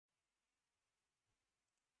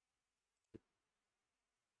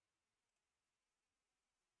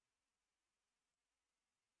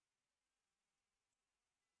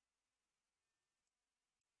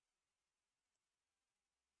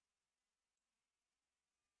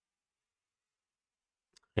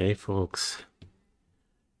Hey folks,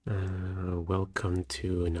 welcome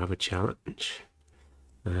to another challenge.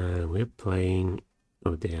 We're playing,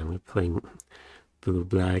 oh damn, we're playing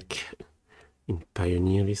Blue-Black in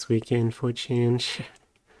Pioneer this weekend for a change.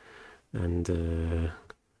 And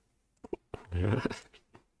yeah.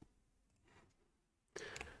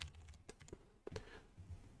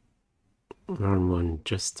 Round 1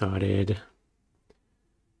 just started.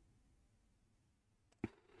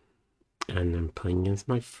 And I'm playing against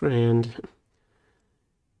my friend.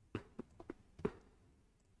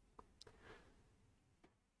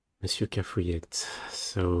 Monsieur Cafouillette.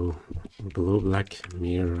 So, Blue-Black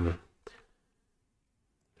mirror.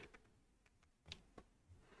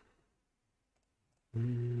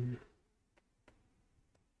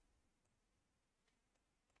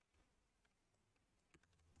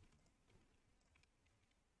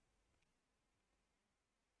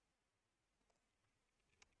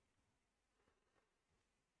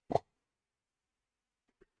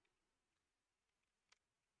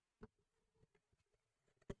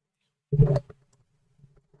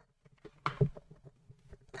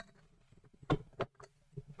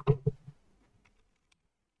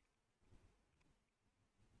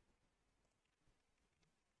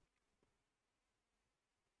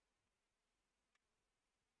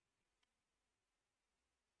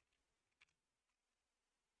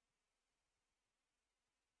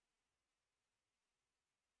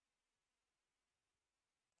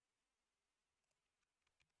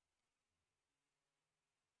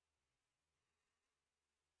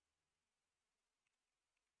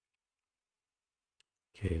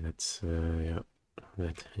 Okay, that's yeah,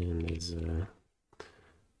 that hand is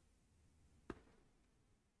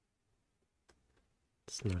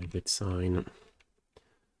it's not a good sign.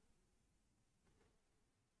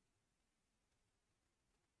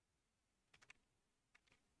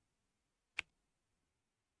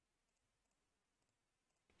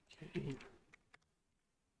 Okay.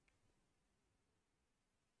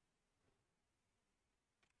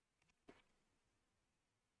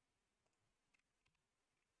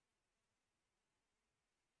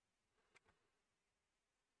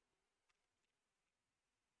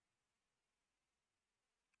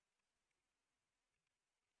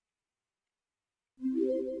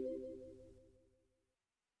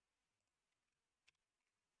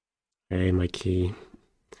 Hey Mikey.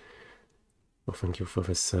 Well, thank you for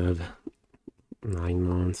the sub. 9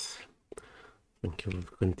 months. Thank you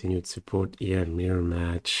for continued support. Yeah, mirror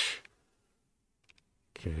match.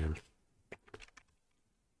 Okay.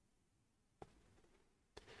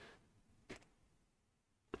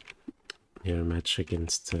 Mirror match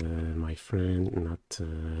against my friend, not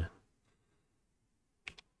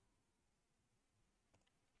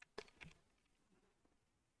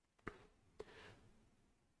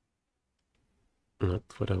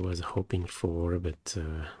what I was hoping for, but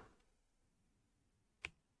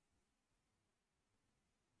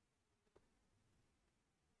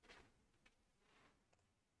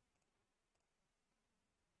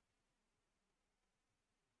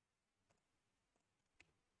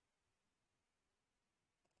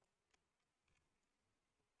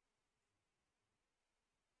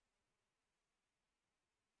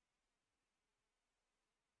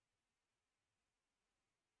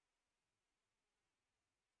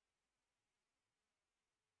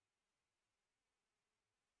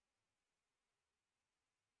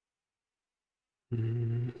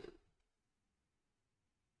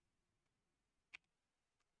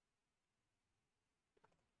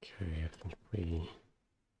okay, I think we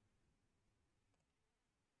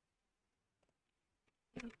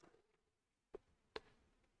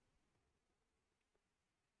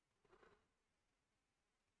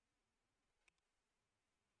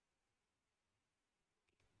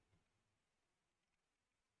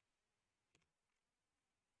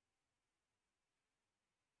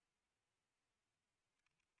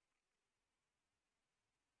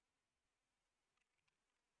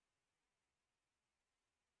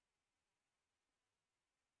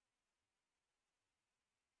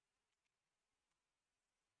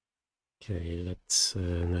okay, that's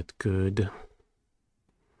not good.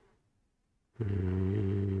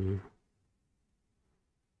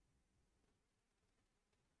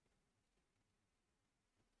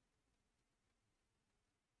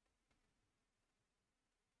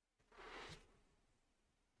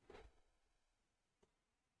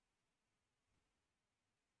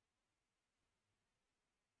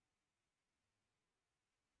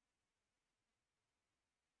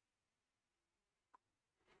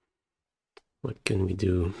 What can we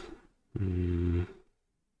do?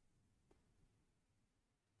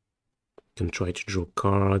 Could can try to draw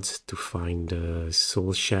cards to find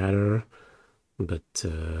Soul Shatter, but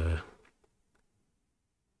I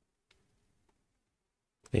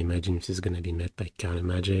imagine this is going to be met by counter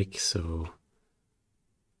magic, so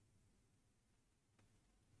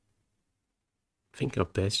I think our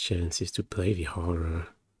best chance is to play the horror.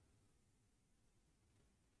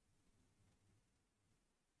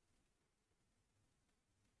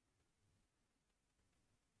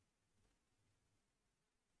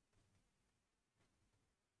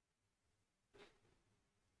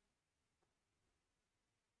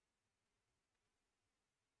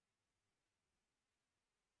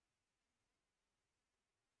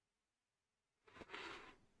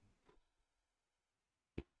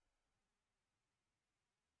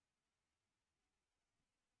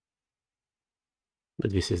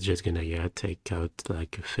 But this is just gonna, yeah, take out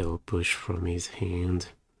like a fail push from his hand.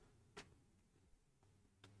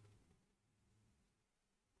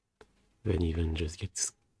 Then even just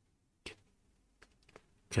get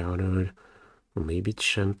countered. Or maybe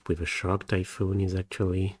Chump with a Shark Typhoon is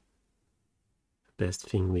actually the best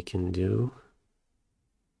thing we can do.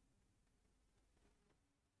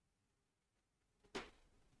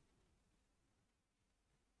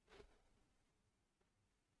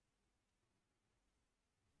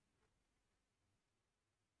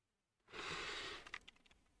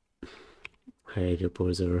 Hey, the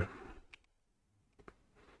opposer.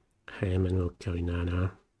 Hey, Manuel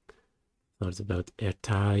Carinana. Thoughts about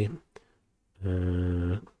Ertai.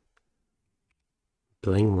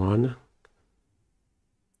 Playing one.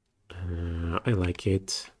 I like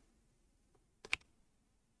it.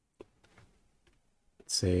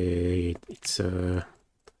 It's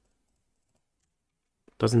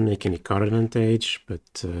doesn't make any card advantage,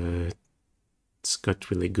 but it's got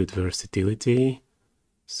really good versatility.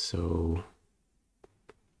 So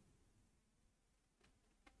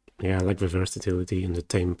yeah, I like the versatility and the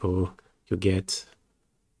tempo you get.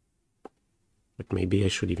 But maybe I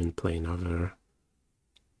should even play another.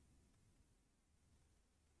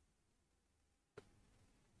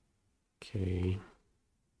 Okay.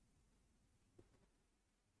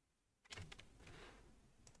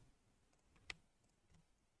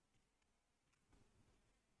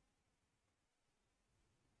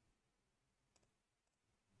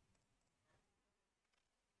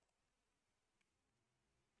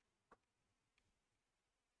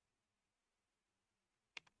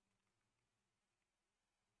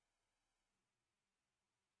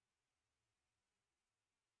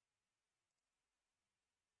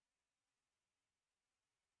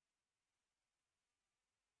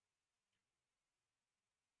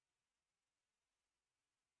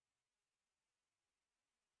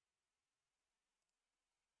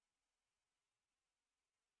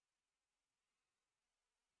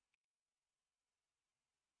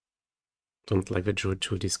 Don't like the draw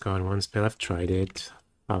to discard one spell. I've tried it,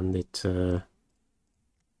 found it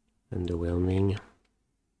underwhelming.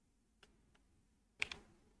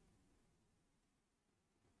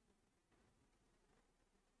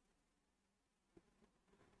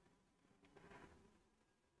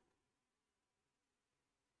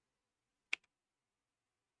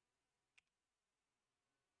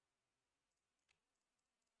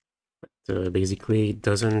 Basically, it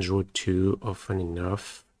doesn't draw two often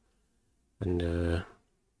enough, and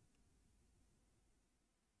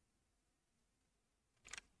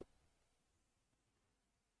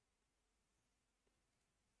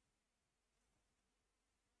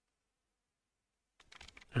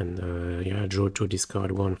yeah, draw to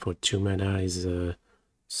discard one for 2 mana is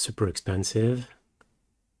super expensive.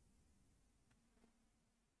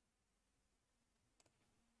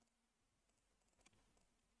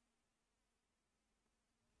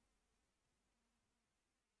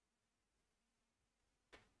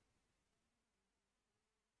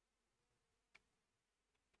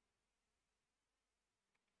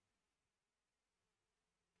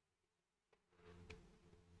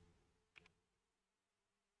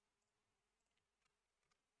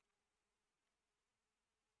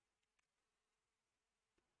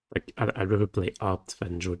 Like, I'd rather play Opt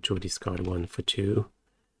than draw to discard one for 2.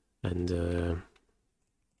 And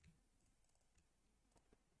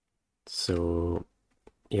so,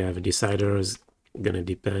 yeah, the decider is gonna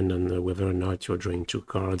depend on whether or not you're drawing 2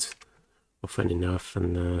 cards often enough,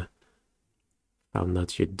 and how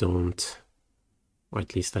not you don't. Or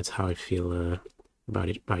at least that's how I feel about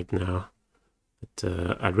it right now.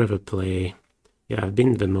 But I'd rather play... Yeah, I've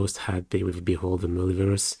been the most happy with Behold the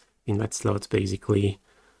Multiverse in that slot, basically.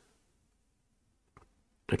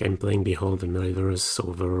 Like, I'm playing Behold the Multiverse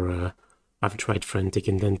over... I've tried Frantic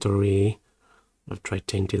Inventory, I've tried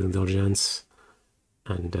Tainted Indulgence,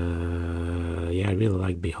 And yeah, I really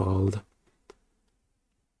like Behold.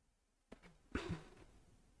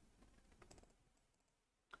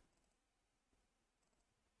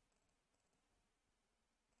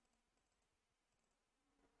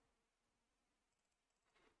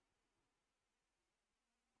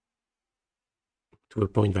 To the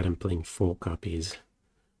point that I'm playing 4 copies.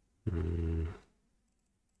 Oh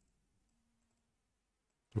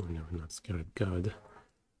no, not Scarab God.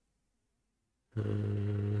 Okay,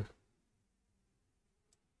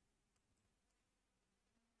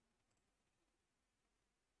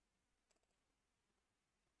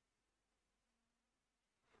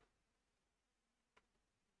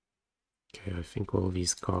 I think all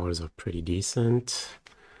these cards are pretty decent.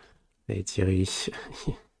 Thierry,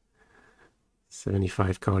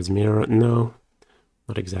 75 cards mirror. No,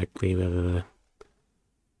 not exactly. We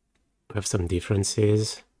have some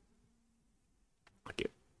differences. Okay.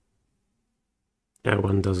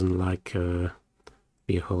 One doesn't like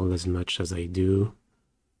Behold as much as I do.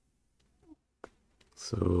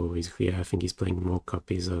 So basically, I think he's playing more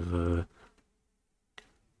copies of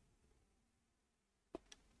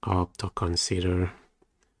Opt or Consider.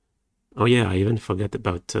 Oh yeah, I even forgot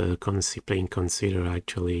about playing Consider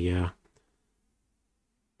actually, yeah.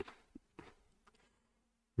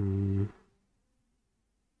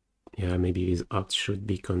 Yeah, maybe his Opt should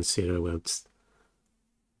be Consider. Well, it's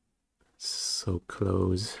so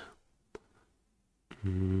close.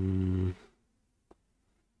 Okay,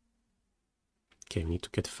 we need to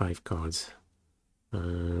get 5 cards.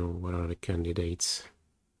 What are the candidates?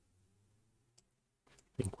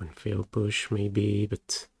 I think one fail push maybe,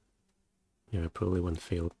 but yeah, probably one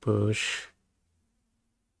fail push.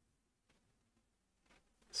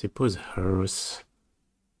 Suppose Hearse.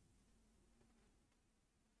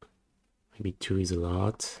 Maybe 2 is a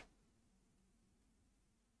lot.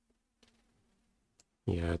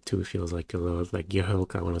 Yeah, 2 feels like a lot. Like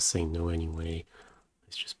Gearhulk, I want to say no anyway.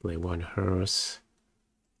 Let's just play 1 Hearse.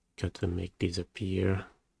 Got to make disappear.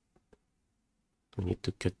 We need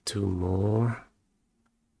to cut 2 more.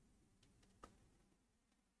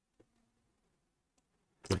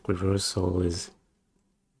 Like Reversal is...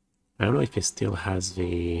 I don't know if it still has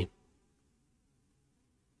the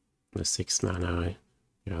 6 mana.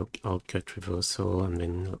 Yeah, I'll cut Reversal and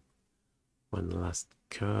then one last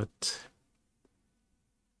cut.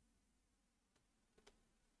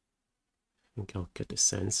 I think I'll cut the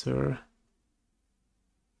Censor.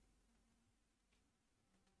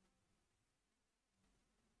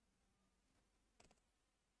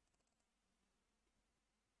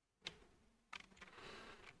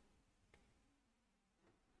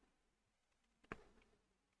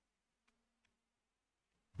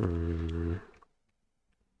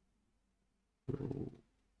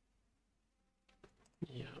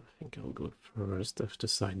 Yeah, I think I'll go first after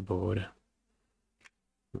sideboard.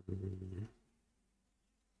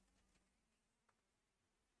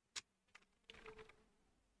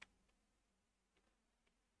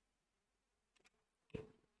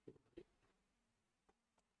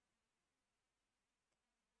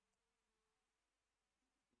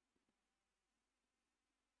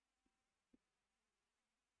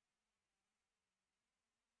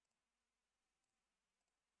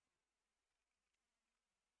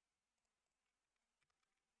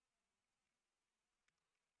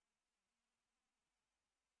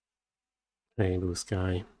 Hey, Blue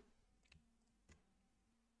Sky.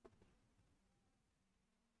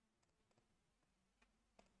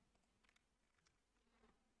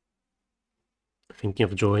 Thinking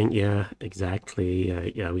of drawing, yeah, exactly.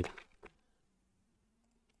 Yeah,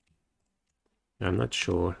 I'm not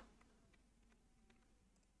sure.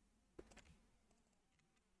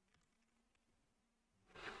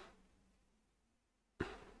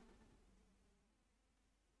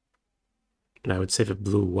 And I would say the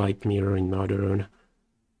blue-white mirror in Modern.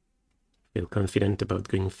 Feel confident about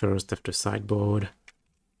going first after sideboard.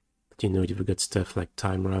 But you know, you've got stuff like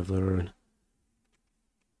Time Raveler and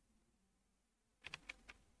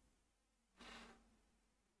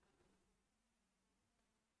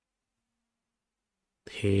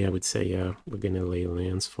here I would say, yeah, we're gonna lay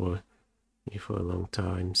lands for a long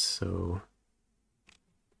time, so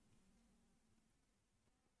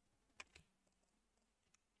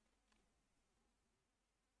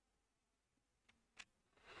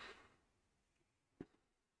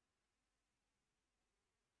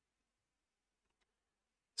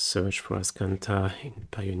search for Ascanta in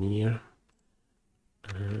Pioneer.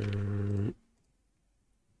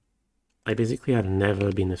 I basically have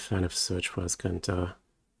never been a fan of Search for Ascanta.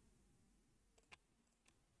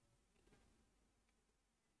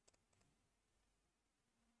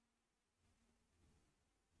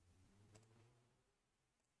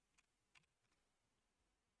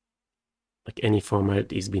 like any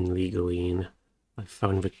format he's been legal in. I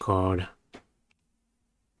found the card.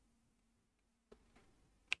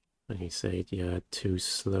 And he said, yeah, too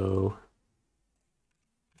slow.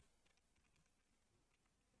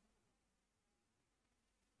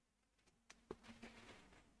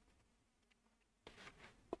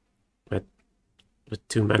 But with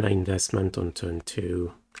 2 mana investment on turn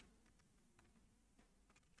 2.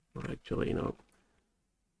 Actually, you know,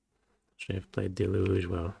 should have played Deluge.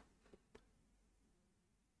 Well,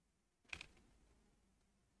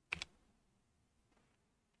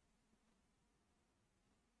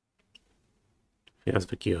 if he has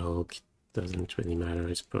the Gearhulk, doesn't really matter.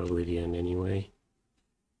 It's probably the end anyway.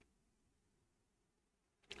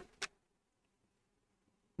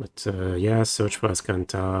 But yeah, search for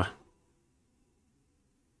Ascanta.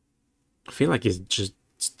 I feel like it just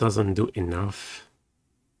doesn't do enough.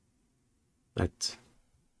 But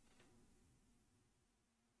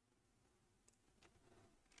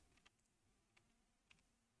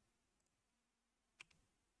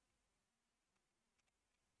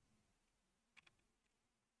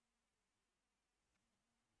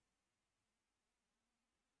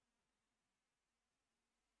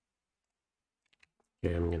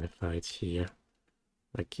yeah, I'm gonna fight here.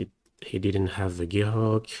 Like he didn't have the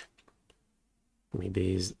Gearhulk.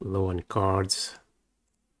 Maybe he's low on cards.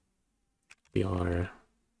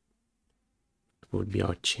 Would be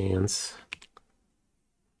our chance.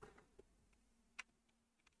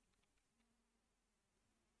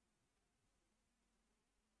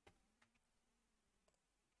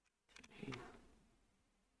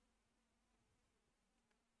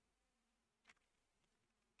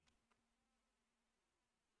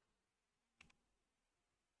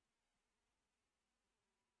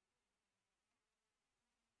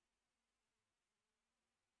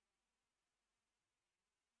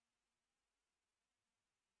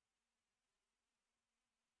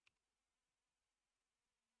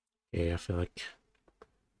 Yeah, I feel like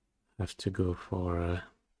I have to go for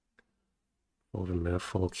the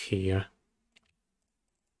Merfolk here.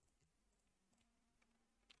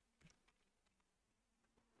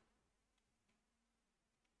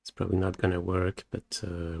 It's probably not gonna work, but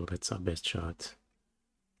that's our best shot.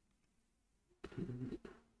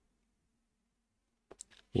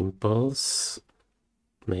 Impulse,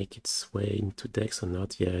 make its way into decks or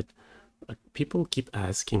not yet. People keep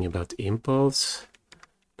asking about Impulse,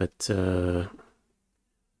 but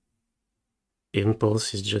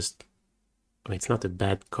Impulse is just, it's not a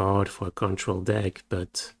bad card for a control deck,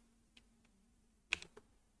 but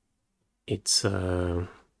it's Otawara.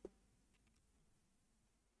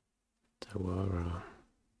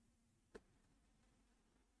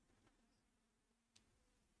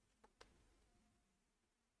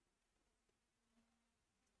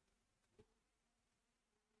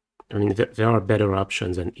 I mean, there are better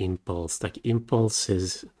options than Impulse. Like, Impulse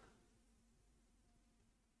is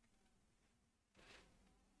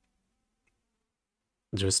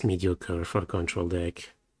just mediocre for a control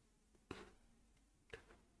deck.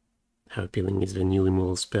 How appealing is the new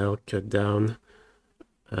removal spell? Cut down.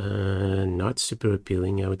 Not super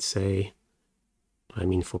appealing, I would say. I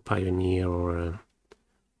mean, for Pioneer or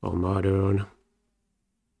Modern.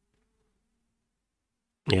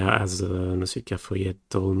 Yeah, as Monsieur Cafouillet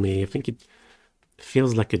told me, I think it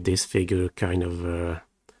feels like a disfigure kind of,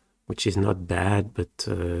 which is not bad, but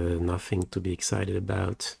nothing to be excited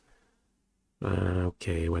about.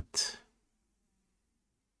 Okay, what?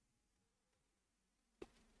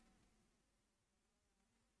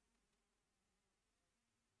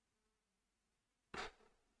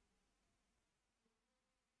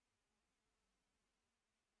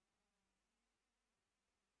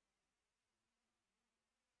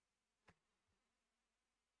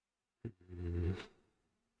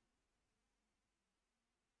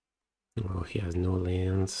 Well, he has no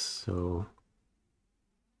lands, so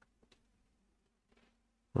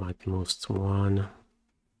at most one.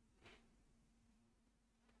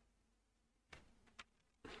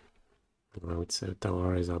 I would say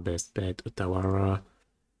Otawara is our best bet. Otawara,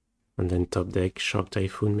 and then top deck Shark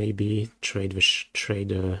Typhoon maybe. Trade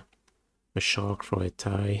a Shark for a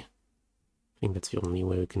tie. I think that's the only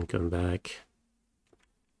way we can come back.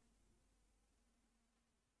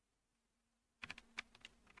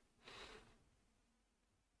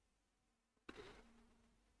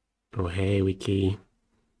 Oh hey Wiki.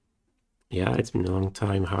 Yeah, it's been a long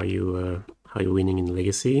time. How you winning in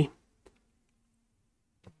Legacy?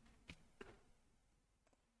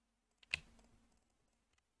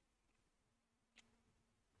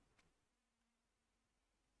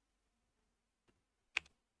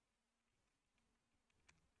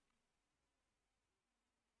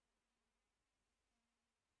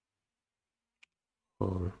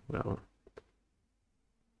 Oh, well.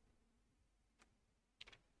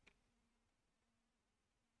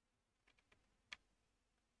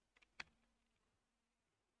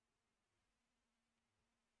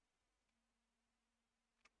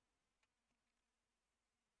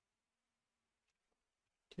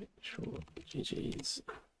 Okay, sure. GG's.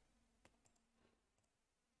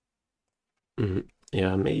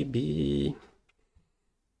 Yeah, maybe.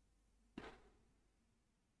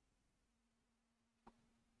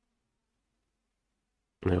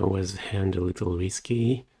 I always hand a little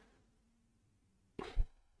risky.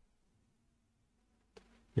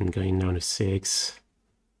 And going down to 6.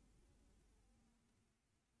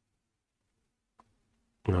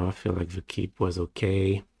 No, I feel like the keep was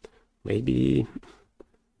okay. Maybe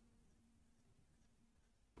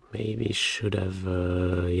should have,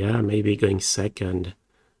 yeah, maybe going second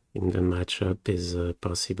in the matchup is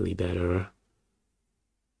possibly better.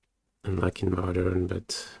 Unlike in Modern,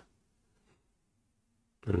 but...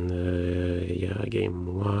 And yeah, game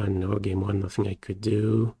 1, no, game 1, nothing I could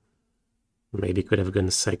do. Maybe could have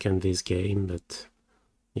gone second this game, but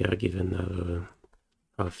yeah, given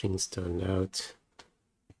how things turned out.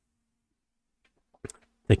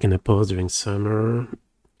 Taking a pause during summer.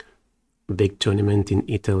 Big tournament in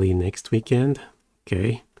Italy next weekend.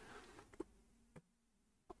 Okay.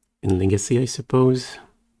 In Legacy, I suppose.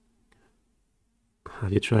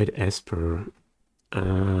 Have you tried Esper?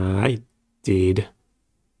 I did.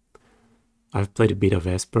 I've played a bit of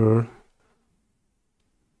Esper.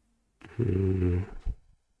 The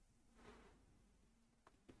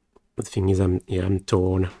thing is, I'm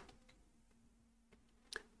torn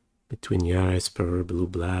between Esper,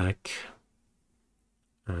 blue-black.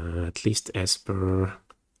 At least Esper.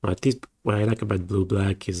 Well, at least what I like about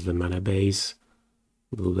blue-black is the mana base.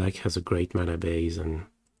 Blue-black has a great mana base, and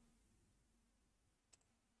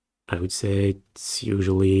I would say it's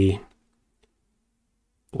usually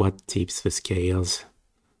what tips the scales,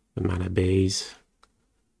 the mana base.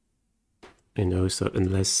 You know, so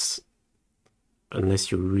unless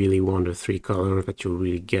you really want a 3-color, that you're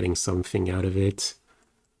really getting something out of it,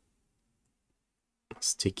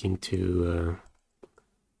 sticking to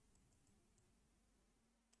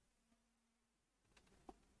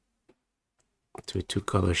a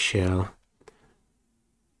 2-color shell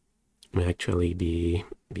may actually be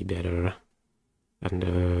better. And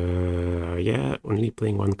yeah, only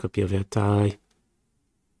playing 1 copy of Ertai,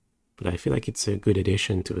 but I feel like it's a good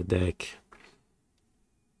addition to the deck.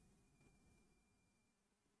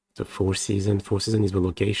 The 4 season is the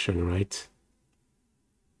location, right?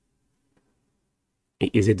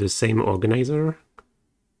 Is it the same organizer?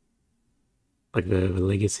 Like the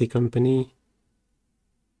Legacy company?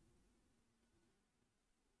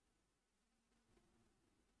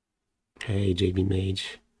 Hey, JB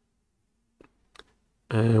Mage.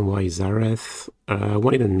 Why Zareth? I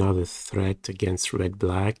wanted another threat against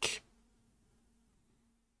red-black.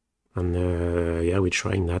 And yeah, we're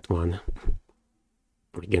trying that one.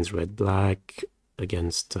 Against red-black,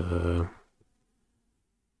 against in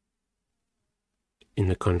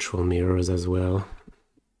the control mirrors as well.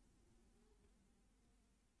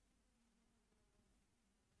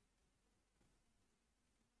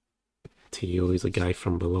 Tio is a guy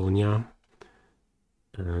from Bologna.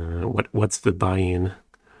 What's the buy-in?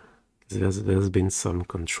 There's been some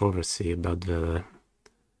controversy about the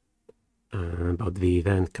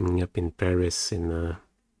event coming up in Paris in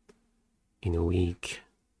a week.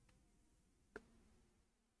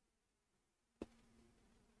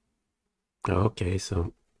 Okay,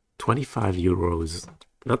 so 25 euros.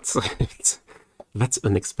 That's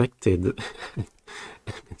unexpected.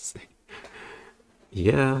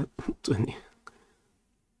 Yeah, 20.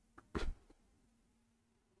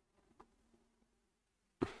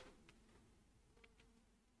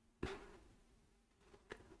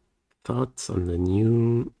 Thoughts on the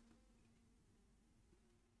new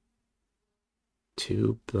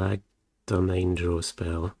 2 black domain draw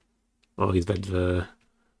spell? Oh, is that the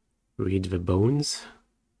read the bones?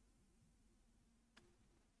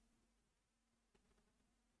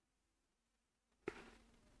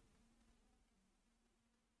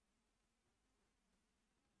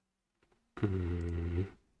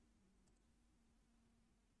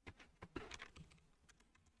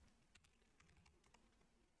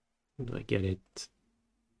 Do I get it? So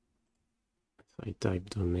I type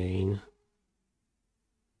domain.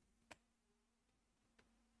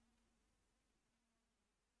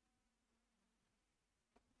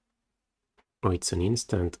 Oh, it's an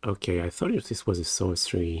instant. Okay, I thought this was a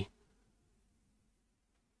sorcery.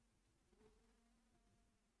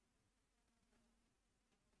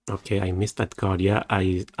 Okay, I missed that card. Yeah,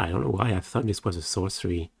 I don't know why. I thought this was a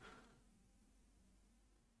sorcery.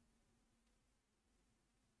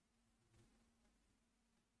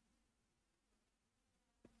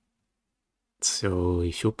 So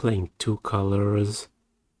if you're playing 2 colors,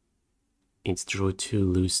 it's draw 2,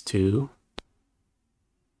 lose 2.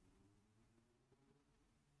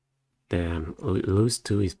 Damn, lose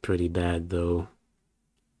 2 is pretty bad though.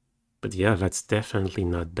 But yeah, that's definitely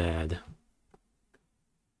not bad.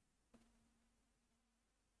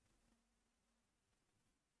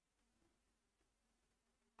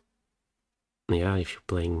 Yeah, if you're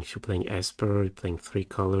playing Esper, you're playing 3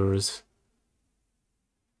 colors.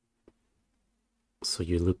 So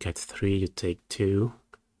you look at 3, you take 2.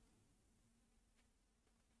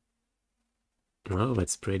 Oh,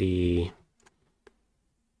 that's pretty...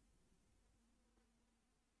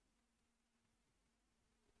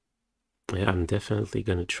 Yeah, I'm definitely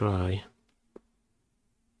gonna try.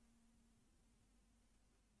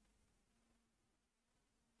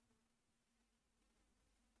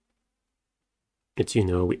 It's, you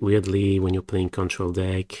know, weirdly, when you're playing control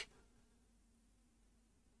deck,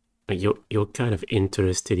 you're kind of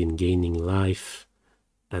interested in gaining life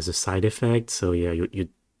as a side effect. So yeah,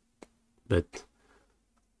 but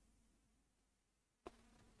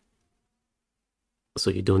so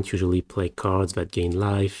you don't usually play cards that gain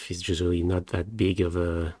life. It's usually not that big of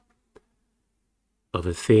a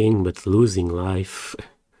thing, but losing life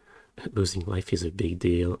is a big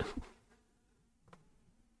deal.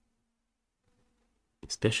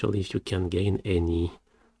 Especially if you can gain any,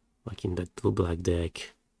 like in that blue-black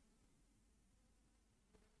deck.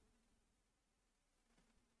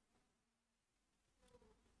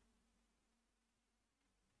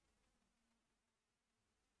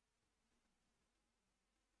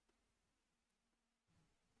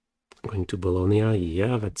 Going to Bologna,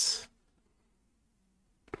 yeah, that's...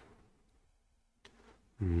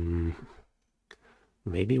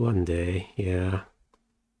 maybe one day, yeah.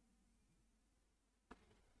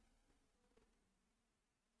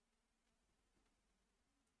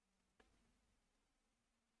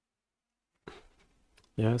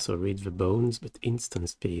 Yeah, so read the bones, but instant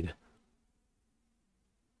speed.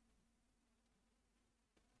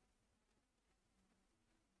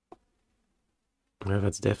 Yeah,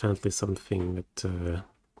 that's definitely something that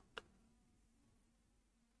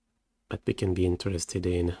that we can be interested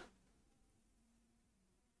in.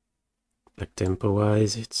 Like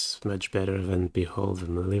tempo-wise, it's much better than Behold the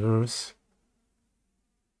Multiverse.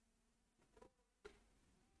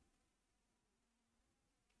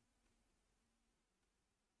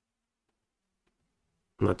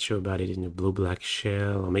 Not sure about it in a blue-black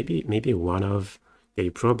shell, or maybe one of... Yeah,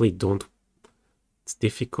 you probably don't... It's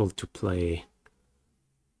difficult to play.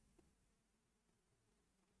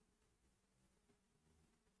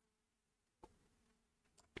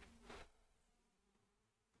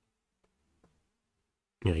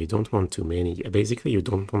 Yeah, you don't want too many. Basically, you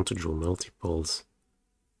don't want to draw multiples.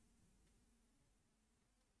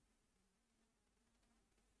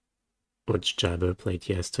 Which Jabber played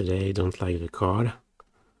yesterday, don't like the card.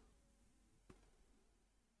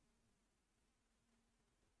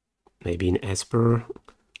 Maybe in Esper.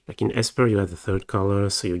 Like in Esper, you have the 3rd color,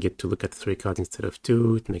 so you get to look at 3 cards instead of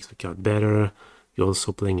 2. It makes the card better. You're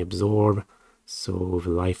also playing Absorb, so the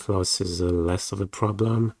life loss is less of a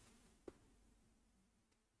problem.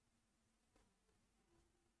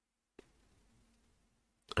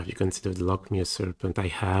 Have you considered Lockmere Serpent? I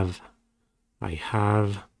have.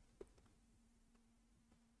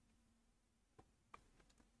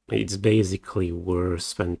 It's basically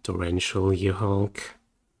worse than Torrential Gearhulk.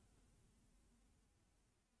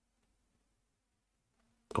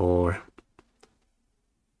 Or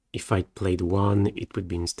if I played 1, it would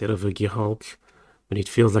be instead of a Gearhulk. But it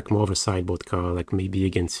feels like more of a sideboard card, like maybe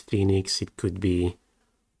against Phoenix it could be...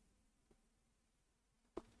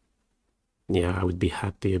 Yeah, I would be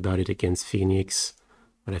happy about it against Phoenix,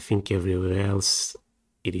 but I think everywhere else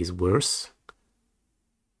it is worse.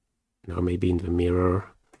 Now maybe in the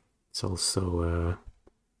mirror, it's also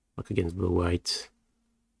like against blue-white,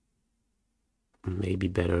 maybe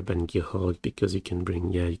better than Gearhulk, because you can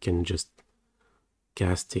bring, yeah, you can just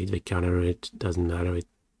cast it, they counter it, doesn't matter, you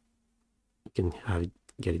can have it,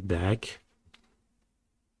 get it back.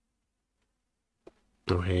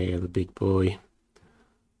 Oh hey, the big boy.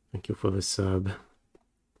 Thank you for the sub.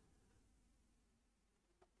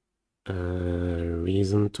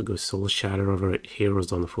 Reason to go Soul Shatter over Heroes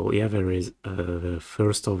Downfall. Yeah, there is.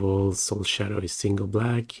 First of all, Soul Shatter is single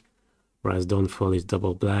black, whereas Downfall is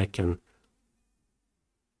double black, and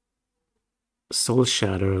Soul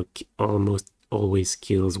Shatter almost always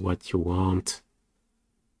kills what you want.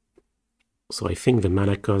 So I think the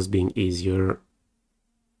mana cost being easier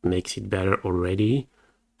makes it better already,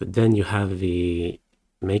 but then you have the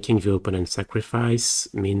making the opponent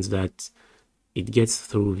sacrifice means that it gets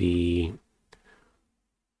through the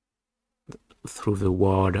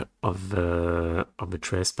ward of the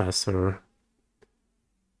Trespasser.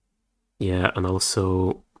 Yeah, and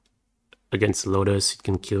also against Lotus it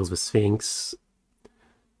can kill the Sphinx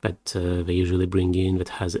that they usually bring in that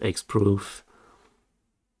has X-proof.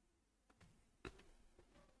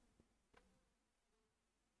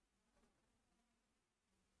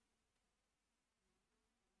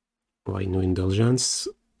 Why no indulgence?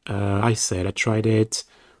 I said I tried it,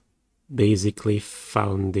 basically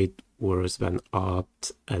found it worse than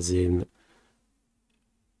Opt, as in,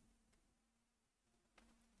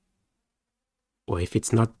 well, if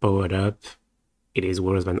it's not powered up, it is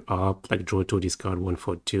worse than Opt. Like draw 2, discard 1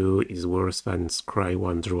 for 2 is worse than scry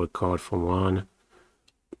 1, draw a card for 1.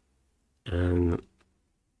 And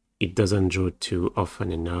it doesn't draw 2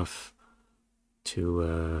 often enough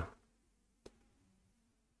to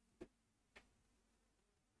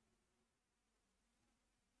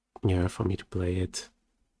yeah, for me to play it.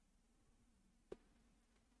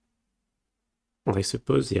 Well, I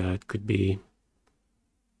suppose, yeah, it could be,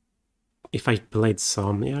 if I played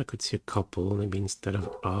some, yeah, I could see a couple, maybe instead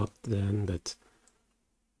of Opt then, but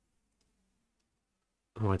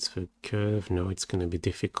what's the curve? No, it's gonna be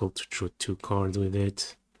difficult to draw 2 cards with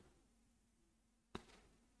it.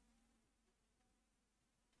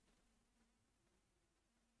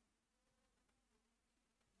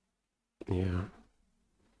 Yeah.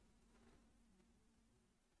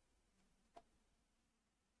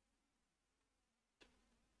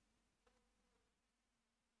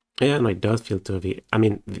 Yeah, and it does filter the, I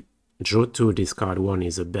mean, draw 2, discard 1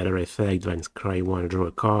 is a better effect than scry 1, draw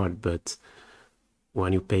a card, but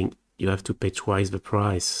when you pay, you have to pay twice the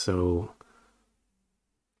price, so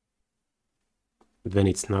then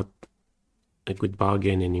it's not a good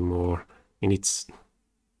bargain anymore. And it's,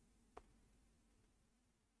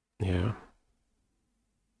 yeah,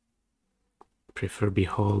 prefer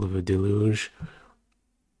Behold the Deluge.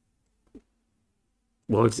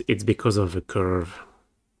 Well, it's because of the curve.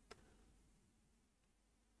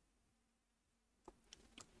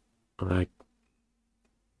 Like,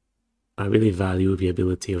 I really value the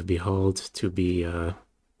ability of Behold to be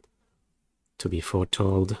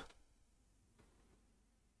foretold.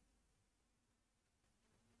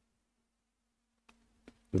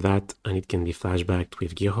 That, and it can be flashbacked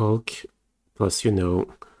with Gearhulk, plus, you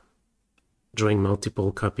know, drawing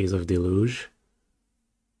multiple copies of Deluge.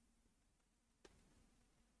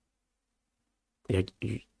 Yeah,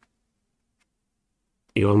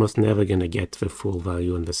 you're almost never gonna get the full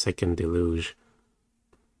value on the second Deluge.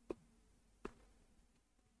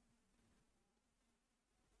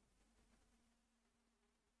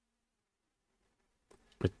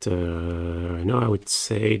 But no, I would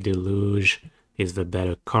say Deluge is the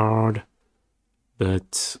better card,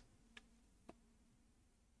 but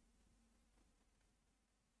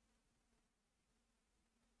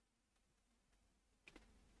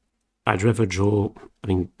I'd rather draw, I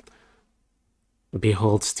mean,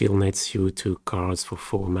 Behold still nets you 2 cards for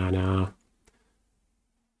 4 mana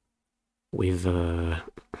with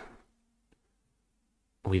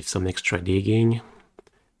some extra digging,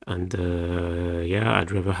 and yeah,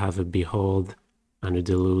 I'd rather have a Behold and a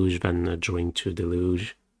Deluge than drawing 2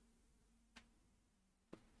 Deluge.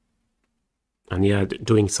 And yeah,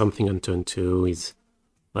 doing something on turn 2 is,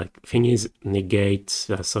 like, thing is, Negate,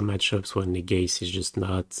 there are some matchups where Negate is just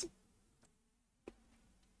not,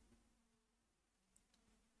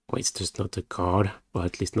 well, it's just not a card, or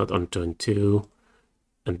at least not on turn 2,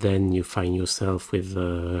 and then you find yourself with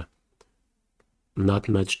not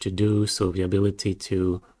much to do, so the ability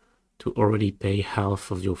to already pay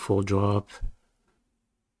half of your 4-drop.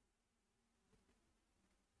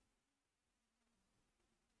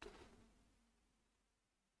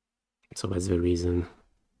 So that's the reason.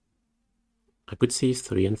 I could see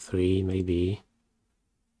 3 and 3, maybe.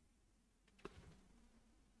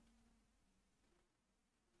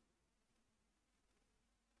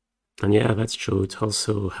 And yeah, that's true. It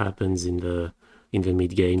also happens in the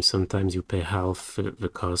mid game. Sometimes you pay half the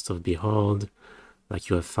cost of Behold. Like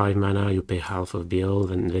you have 5 mana, you pay half of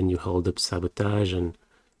Behold, and then you hold up Sabotage, and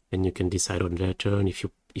then you can decide on their turn. If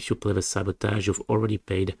you play the Sabotage, you've already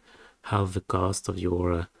paid half the cost of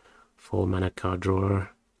your 4 mana card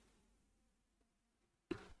drawer.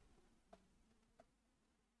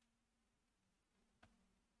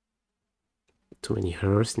 Too many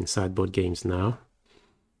Hearths in sideboard games now.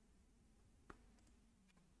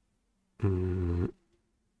 I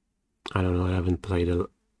don't know, I haven't played a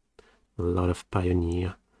a lot of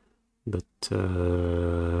Pioneer. But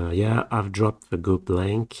yeah, I've dropped the Go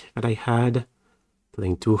Blank that I had,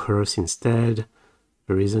 playing 2 Hearths instead.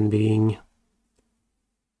 The reason being,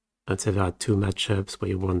 let's say there are 2 matchups where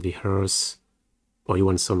you want the Hearth, or you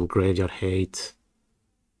want some graveyard hate.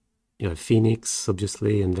 You have Phoenix,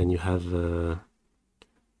 obviously, and then you have,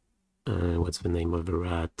 what's the name of the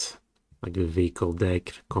rat? Like the vehicle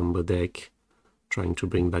deck, combo deck, trying to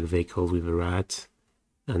bring back vehicles with a rat.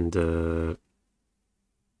 And,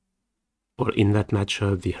 well, in that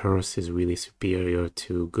matchup, the Hearth is really superior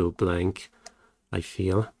to Go Blank, I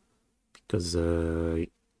feel, because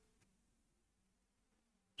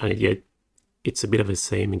it's a bit of the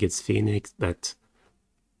same against Phoenix, that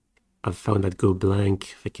I've found that Go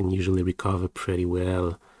Blank, they can usually recover pretty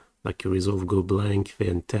well. Like you resolve Go Blank, they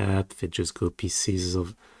untap, they just go pieces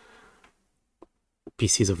of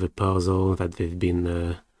the puzzle that they've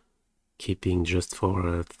been keeping just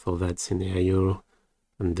for that scenario,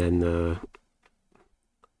 and then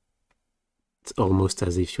it's almost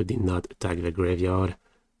as if you did not attack the graveyard,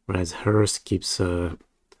 whereas Hearth keeps a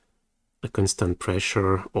constant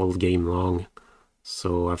pressure all game long.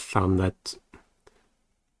 So I've found that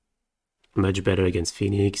much better against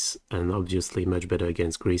Phoenix, and obviously much better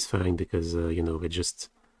against Greasefang, because you know, they just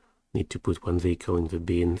need to put 1 vehicle in the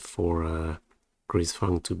bin for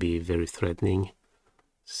Greasefang to be very threatening.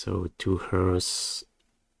 So 2 Hearths,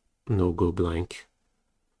 no Go Blank.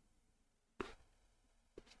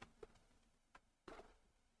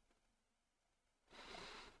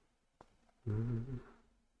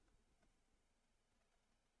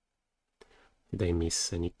 Did I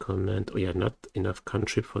miss any comment? Oh yeah, not enough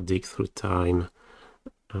country for Dig Through Time.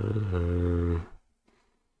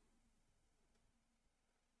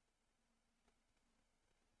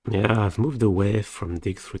 Yeah, I've moved away from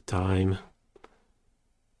Dig Through Time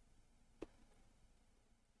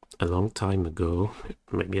a long time ago.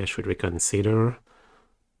 Maybe I should reconsider.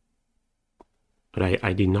 But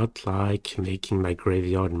I did not like making my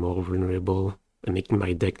graveyard more vulnerable, and making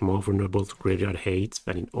my deck more vulnerable to graveyard hate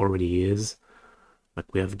than it already is.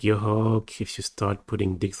 Like we have Gearhulk, if you start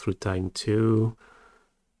putting Dig Through Time too,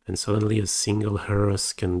 and suddenly a single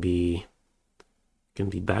Hearth can be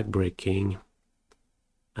backbreaking.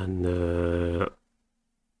 And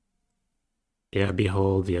yeah,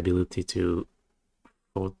 Behold, the ability to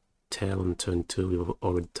foretell on turn 2, we've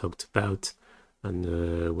already talked about. And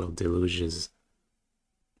well, Deluge is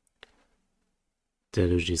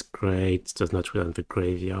great, does not rely on the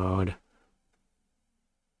graveyard.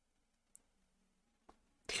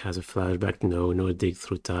 It has a flashback, no Dig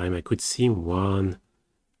Through Time. I could see one,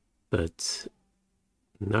 but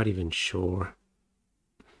not even sure.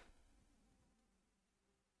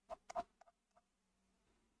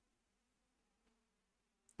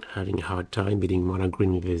 Having a hard time beating mono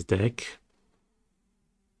green with this deck.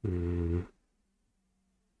 Not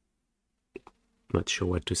sure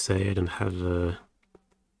what to say. I don't have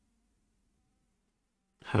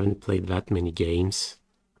haven't played that many games,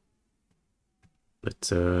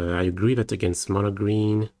 but I agree that against mono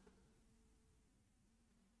green,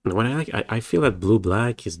 what I feel that blue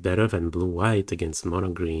black is better than blue white against mono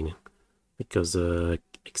green, because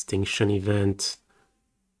Extinction Event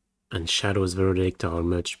and Shadow's Verdict are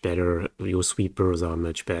much better. Your sweepers are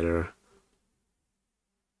much better.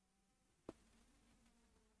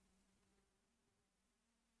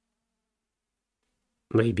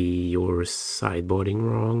 Maybe you're sideboarding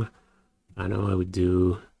wrong. I know I would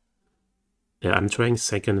do... Yeah, I'm trying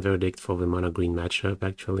second Verdict for the mono green matchup,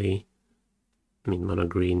 actually. I mean, mono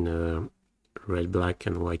green, red, black,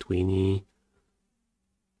 and white weenie.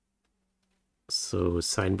 So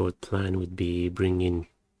sideboard plan would be bring in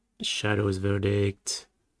Shadow's Verdict,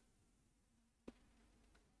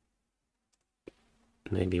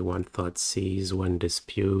 maybe 1 Thoughtseize, 1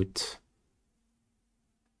 Dispute.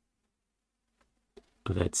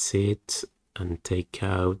 That's it, and take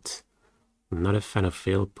out. I'm not a fan of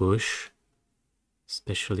fail push,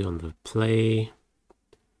 especially on the play.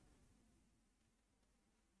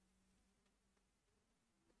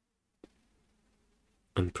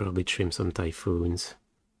 And probably trim some Typhoons.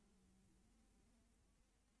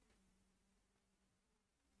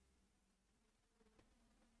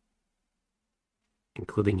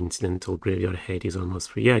 Including incidental graveyard hate is almost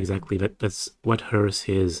free. Yeah, exactly. That's what Hearth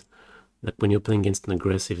is. That when you're playing against an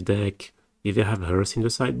aggressive deck, if you have Hearth in the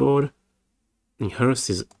sideboard,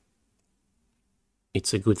 Hearth is...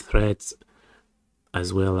 it's a good threat,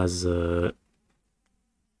 as well as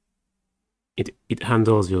it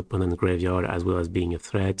handles the opponent's graveyard as well as being a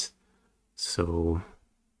threat. So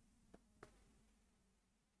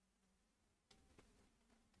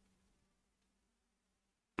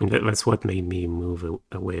That's what made me move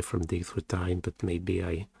away from Dig Through Time, but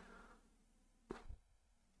maybe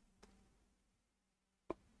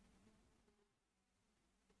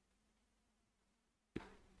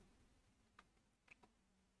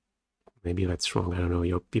maybe that's wrong. I don't know.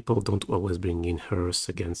 Your people don't always bring in Hearse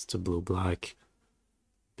against the blue-black.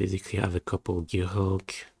 Basically have a couple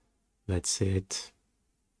Gearhulk. That's it.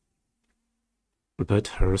 But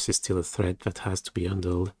Hearse is still a threat that has to be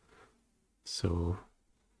handled. So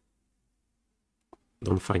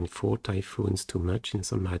don't find 4 Typhoons too much in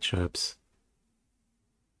some matchups.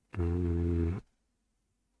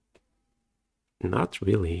 Not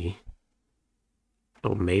really.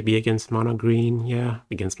 Or maybe against mono green, yeah.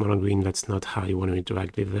 Against mono green, that's not how you want to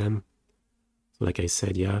interact with them. So like I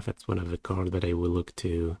said, yeah, that's one of the cards that I will look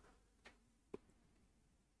to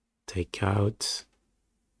take out.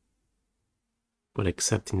 But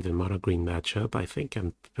except in the mono green matchup, I think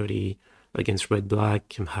I'm pretty... Against red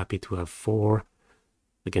black, I'm happy to have 4.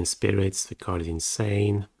 Against spirits, the card is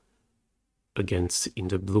insane. Against in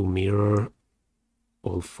the blue mirror,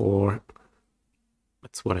 all 4.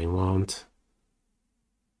 That's what I want.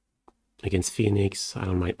 Against Phoenix, I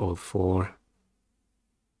don't mind all 4.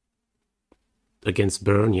 Against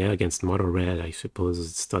Burn, yeah, against Mono Red, I suppose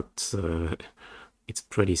it's not... it's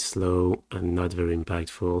pretty slow and not very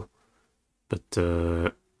impactful.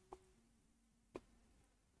 But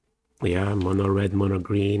yeah, Mono Red, Mono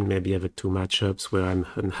Green, maybe I have 2 matchups where I'm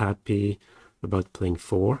unhappy about playing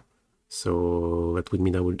 4. So that would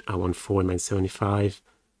mean I want 4 in my 75.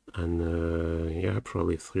 And yeah,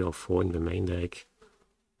 probably 3 or 4 in the main deck.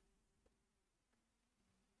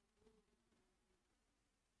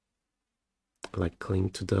 Like Cling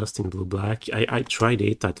to Dust in blue-black. I tried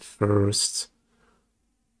it at first.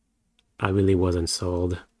 I really wasn't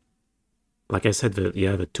sold. Like I said, the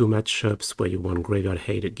 2 matchups where you want Graveyard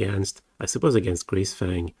Hate against, I suppose against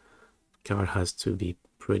Greasefang, card has to be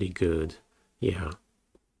pretty good. Yeah.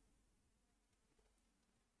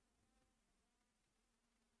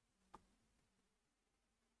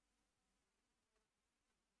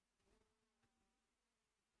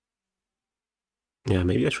 Yeah,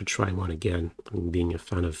 maybe I should try one again. I'm being a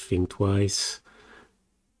fan of Think Twice.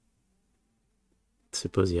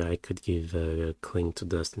 Suppose, yeah, I could give Cling to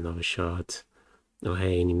Dust another shot. Oh,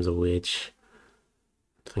 hey, Nim's a Witch.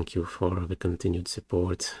 Thank you for the continued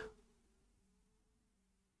support.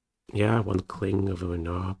 Yeah, one Cling over an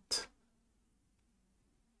Opt.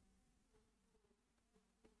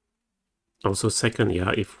 Also, second,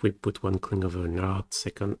 yeah, if we put one Cling over an Opt,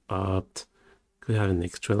 second Opt, could have an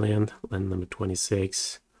extra land number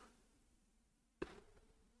 26.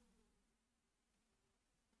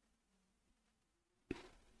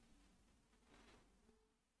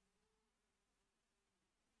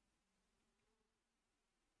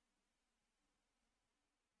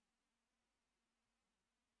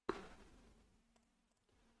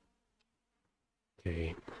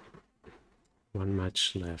 Okay, 1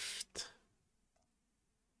 match left.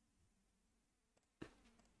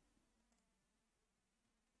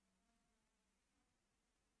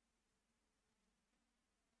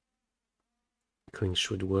 Cling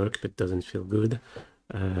should work, but doesn't feel good.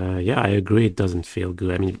 Yeah, I agree, it doesn't feel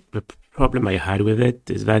good. I mean, the problem I had with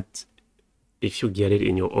it is that if you get it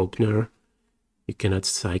in your opener, you cannot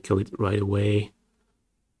cycle it right away.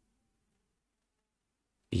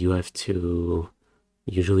 You have to...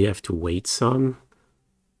 usually have to wait some,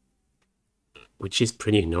 which is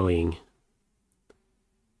pretty annoying.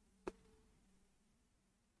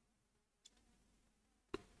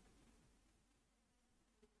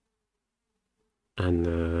 And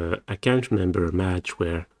I can't remember a match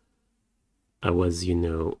where I was, you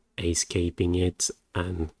know, escaping it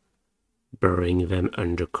and burying them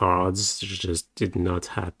under cards. It just did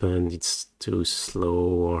not happen. It's too slow,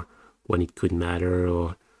 or when it could matter,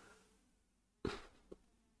 or...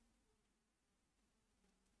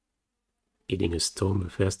 Eating a Storm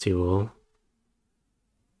Festival.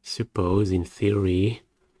 Suppose, in theory.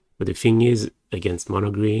 But the thing is, against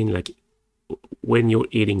mono green, like, when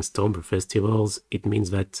you're eating Storm Festivals, it means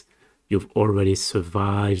that you've already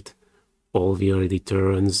survived all the early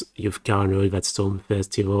turns, you've countered that Storm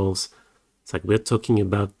Festivals. It's like we're talking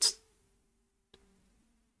about...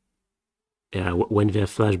 yeah, when they're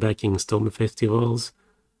flashbacking Storm Festivals,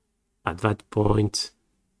 at that point,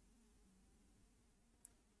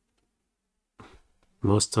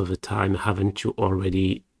 most of the time, haven't you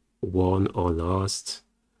already won or lost?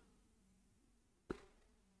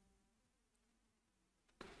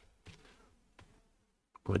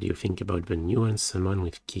 What do you think about the new unsummon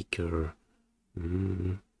with Kicker?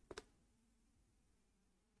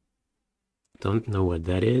 Don't know what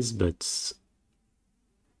that is, but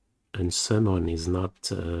And summon is not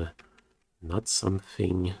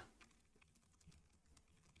something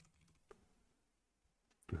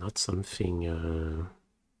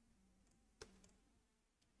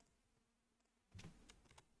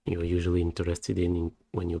you're usually interested in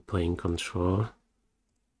when you're playing Control.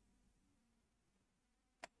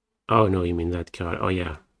 Oh no, you mean that card? Oh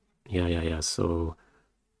yeah, yeah. So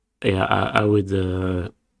yeah, I would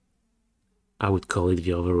call it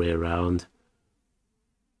the other way around,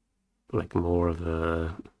 like more of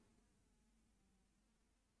a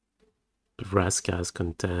Vraska's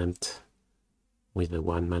Contempt with the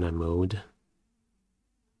 1-mana mode.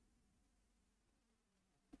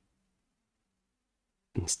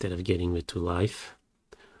 Instead of getting the 2 life.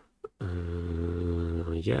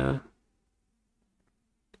 Yeah.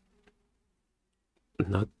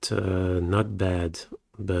 Not bad,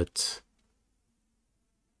 but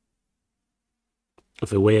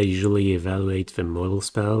the way I usually evaluate the model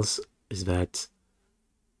spells is that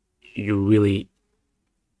you really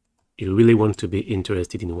want to be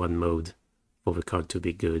interested in one mode for the card to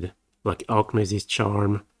be good. Like Alchemist's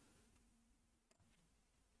Charm,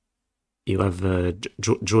 you have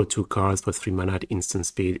draw 2 cards for 3 mana at instant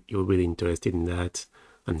speed, you're really interested in that.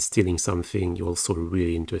 And stealing something, you're also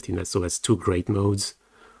really interested in that. So that's 2 great modes.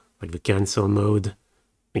 Like the cancel mode.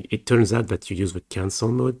 It turns out that you use the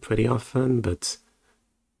cancel mode pretty often, but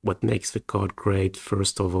what makes the card great,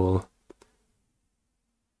 first of all,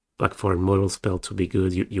 like for a model spell to be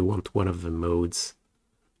good, you want one of the modes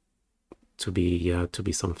to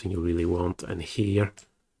be something you really want. And here,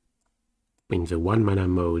 in the 1-mana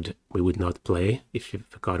mode, we would not play if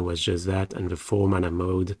the card was just that, and the 4-mana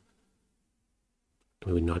mode,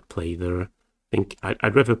 we would not play either. I think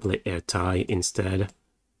I'd rather play Ertai instead,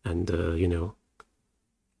 and you know,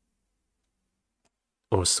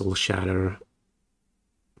 or Soul Shatter.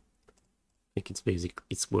 I think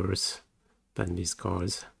it's worse than these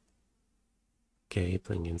cards. Okay,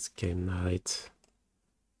 playing against Game Knight.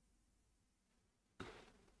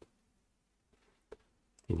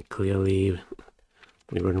 And clearly,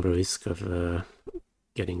 we run the risk of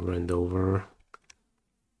getting run over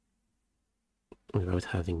without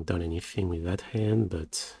having done anything with that hand,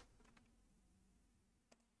 but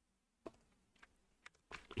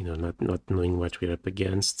you know, not knowing what we're up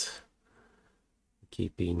against,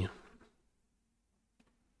 keeping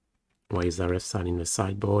why is Zareth San in the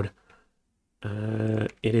sideboard?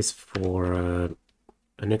 It is for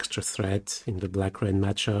an extra threat in the black-red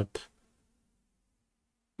matchup,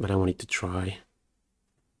 but I wanted to try.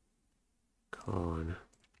 Come on.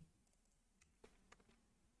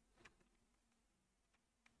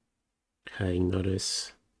 Hey,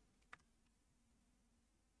 notice.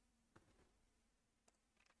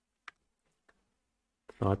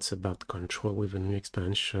 Thoughts about Control with a new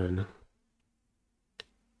expansion.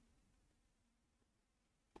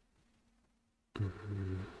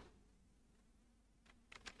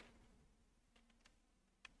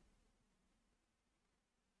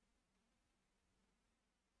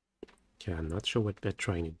 Okay, I'm not sure what they're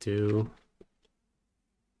trying to do.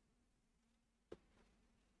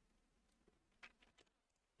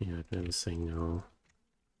 Yeah, I've never say no.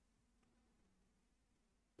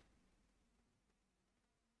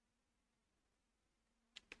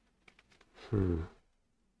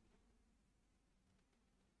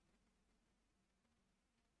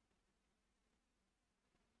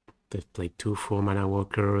 They've played 2 4-mana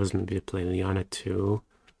walkers, maybe they play Liana too.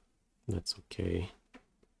 That's okay.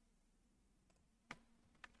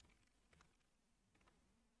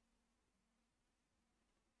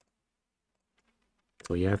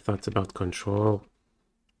 So yeah, thoughts about Control.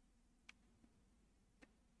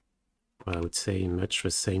 Well, I would say much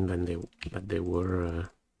the same than they were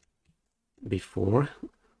before,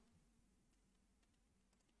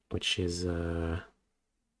 which is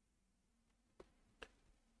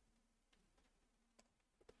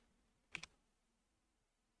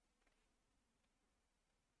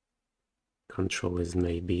Control is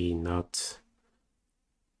maybe not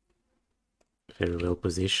very well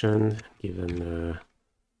positioned, given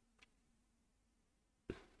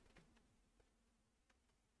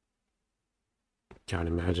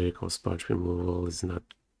counter magic or spot removal is not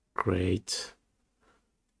great.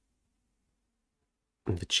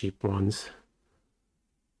 And the cheap ones.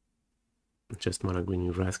 Just mono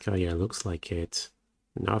green Vraska, yeah, looks like it.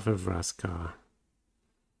 Another Vraska.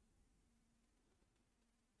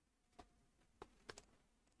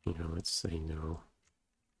 You know, let's say no.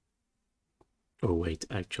 Oh wait,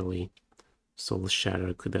 actually, Soul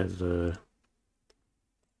Shatter could have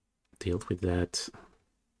dealt with that.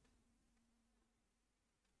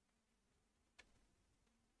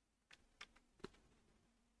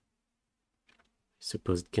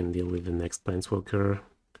 Suppose it can deal with the next Planeswalker.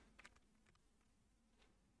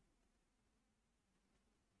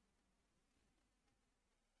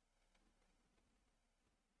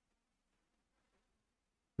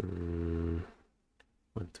 Mm.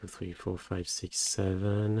 1, 2, 3, 4, 5, 6,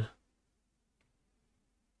 7.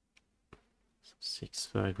 6,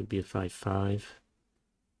 5 would be a 5, 5.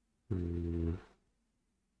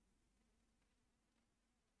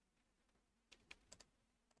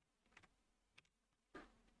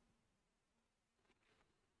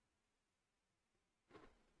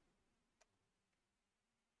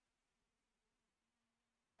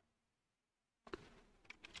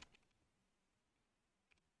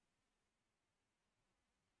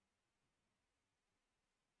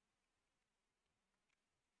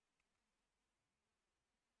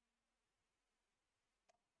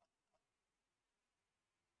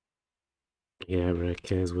 Yeah,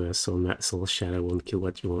 because where Soul Shatter won't kill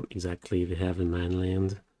what you want exactly. They have a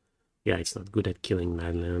manland. Yeah, it's not good at killing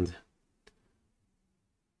manland.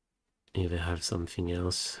 If they have something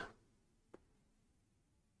else.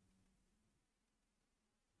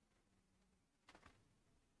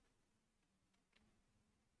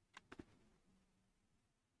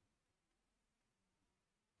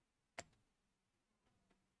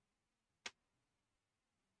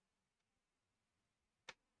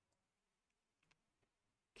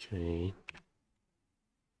 Okay.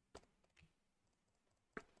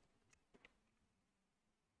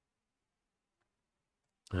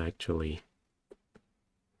 Actually,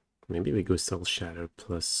 maybe we go Soul Shatter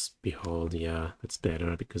plus Behold. Yeah, that's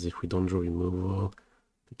better because if we don't draw removal,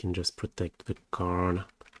 we can just protect the card.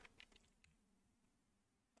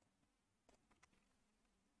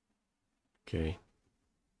 Okay.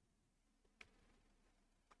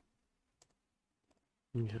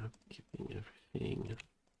 Yeah, keeping everything.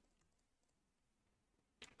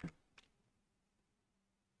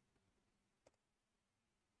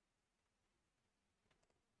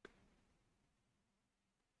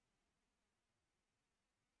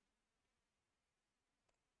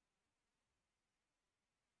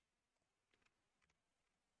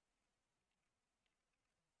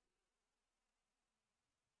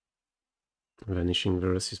 Vanishing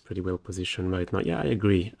Verse is pretty well positioned right now. Yeah, I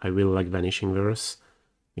agree. I really like Vanishing Verse.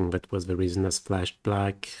 I think that was the reason I splashed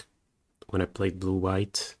black when I played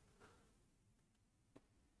blue-white.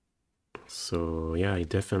 So yeah, I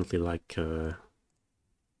definitely like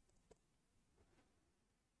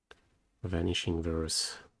Vanishing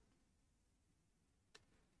Verse.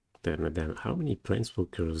 Damn, how many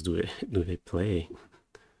Planeswalkers do they play?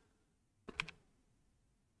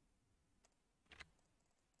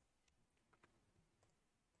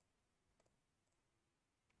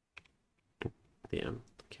 Damn,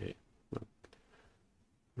 okay.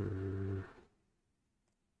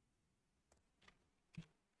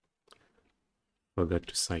 Forgot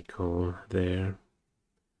to cycle there.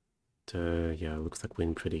 But, yeah, looks like we're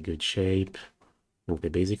in pretty good shape. They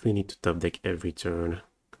basically need to top deck every turn.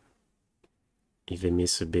 If they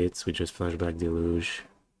miss a bit, we just flashback Deluge.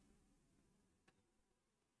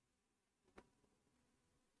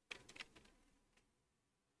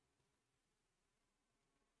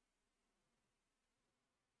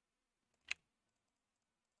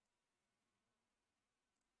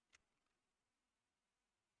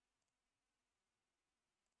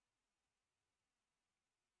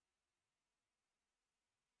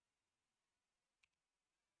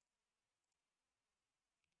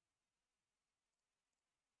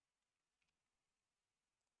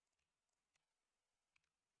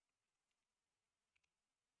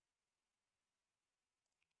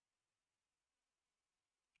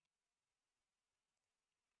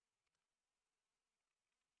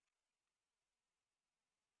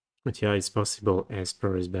 But yeah, it's possible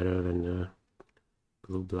Esper is better than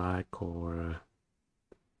blue-black or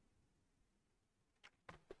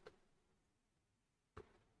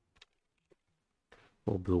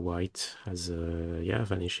blue-white. As yeah,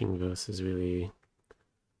 Vanishing Verse is a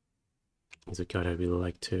card I really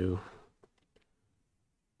like to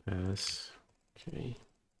pass. Okay.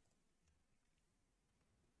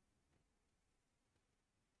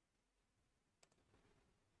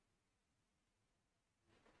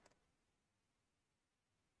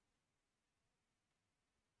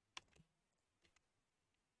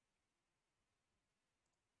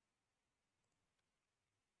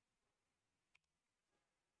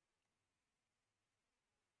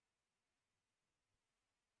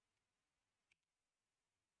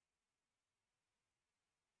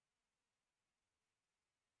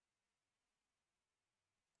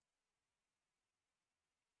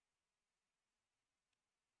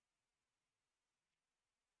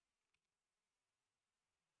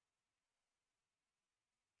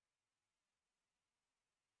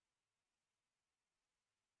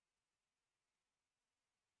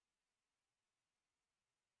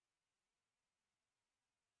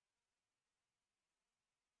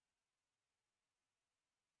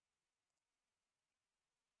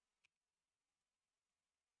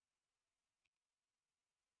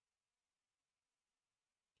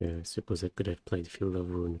 Yeah, I suppose I could have played Field of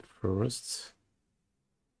Ruin first.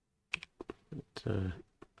 But,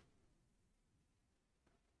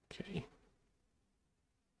 okay.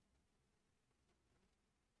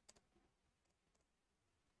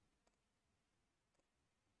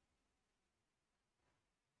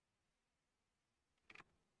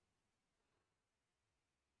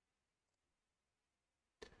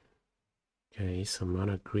 Okay, some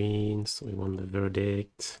mana green, so we want the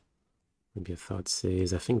Verdict. Maybe a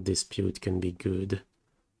Thoughtsays. I think Dispute can be good.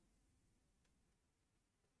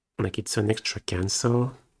 Like, it's an extra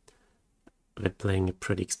cancel. They're playing a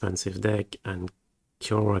pretty expensive deck, and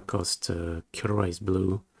Kiora Kiora is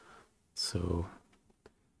blue, so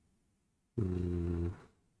I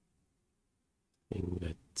think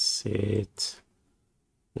that's it.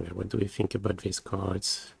 Yeah, what do we think about these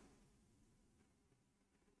cards?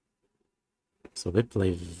 So they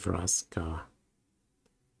play Vraska.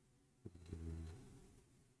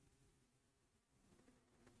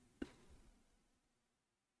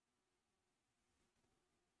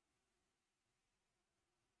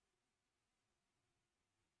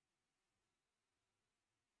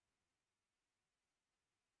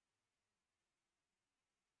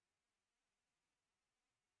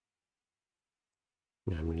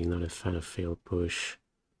 Yeah, I'm really not a fan of Fail Push.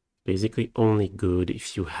 Basically only good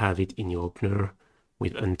if you have it in your opener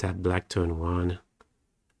with untapped black turn 1.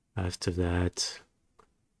 After that,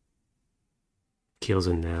 kills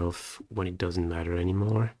an elf when it doesn't matter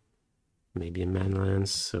anymore. Maybe a manlands,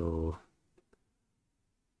 so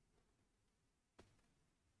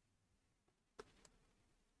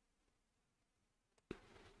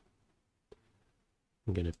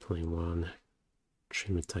I'm gonna play one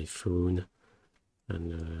Trim Typhoon.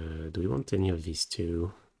 And do we want any of these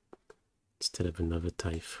two instead of another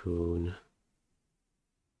Typhoon?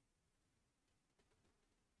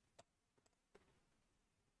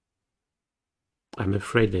 I'm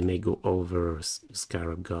afraid they may go over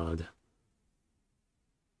Scarab God.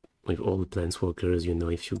 With all the Planeswalkers, you know,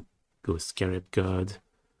 if you go Scarab God,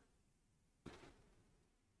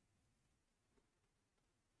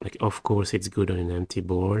 like, of course it's good on an empty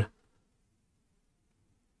board,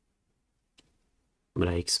 but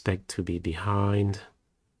I expect to be behind.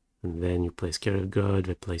 And then you play Scarab God,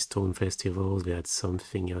 they play Stone Festivals, they add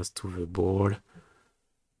something else to the board.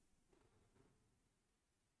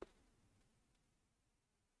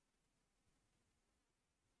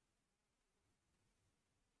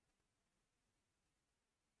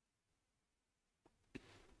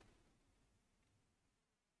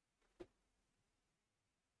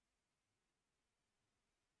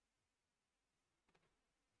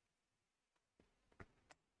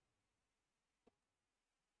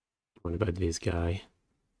 What about this guy?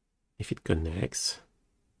 If it connects,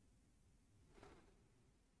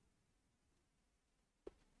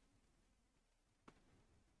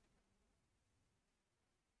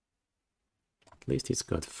 at least it's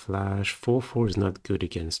got flash. 4/4 is not good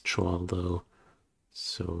against Troll though,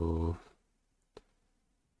 so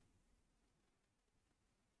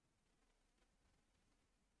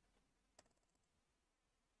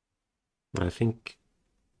I think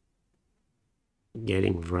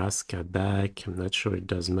getting Vraska back, I'm not sure it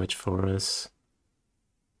does much for us.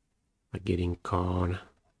 Like getting Karn.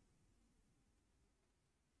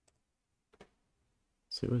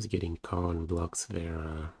 So it was getting Karn blocks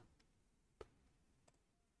their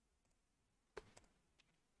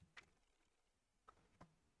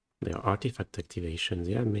artifact activations.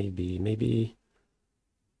 Yeah, maybe.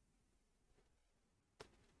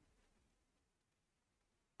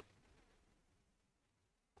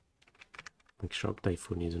 Like Shark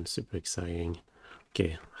Typhoon isn't super exciting.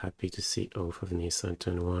 Okay, happy to see Oath of Nissan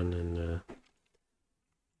turn 1 and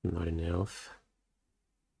not an elf.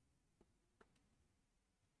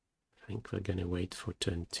 I think we're gonna wait for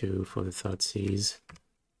turn 2 for the Thoughtseize.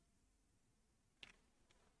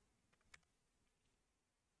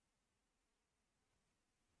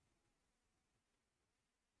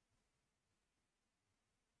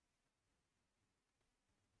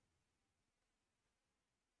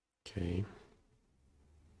 Okay.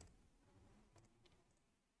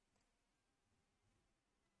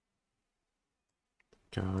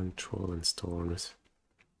 Control and Storms.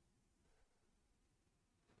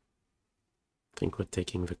 I think we're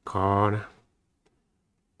taking the Karn.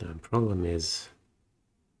 The problem is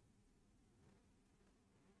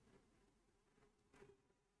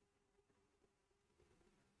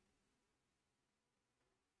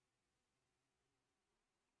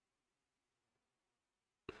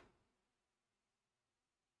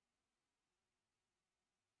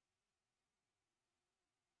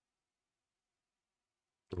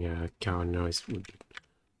yeah, Karn noise would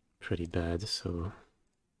pretty bad, so...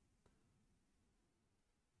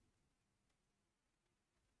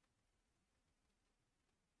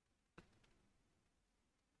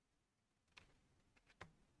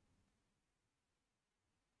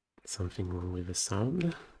 Something wrong with the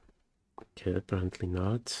sound? Okay, apparently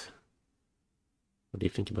not. What do you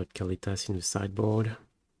think about Kalitas in the sideboard?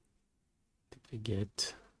 Did we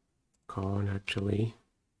get Karn actually?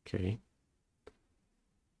 Okay.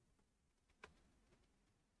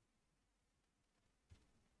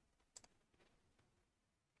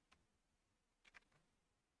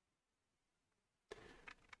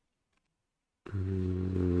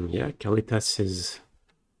 Yeah, Kalitas is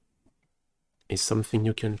something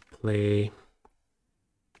you can play.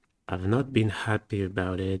 I've not been happy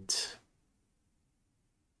about it.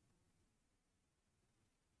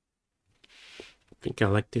 I think I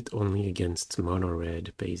liked it only against mono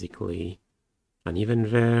red, basically. And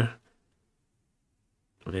even there,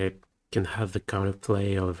 they can have the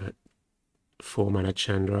counterplay of 4 mana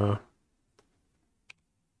Chandra.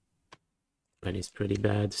 That is pretty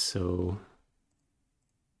bad, so...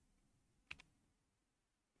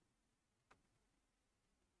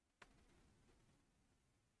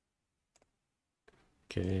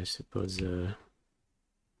 Okay, I suppose...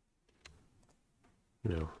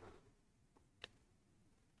 No.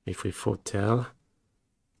 If we foretell,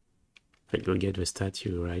 I think we'll get the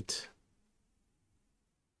statue, right?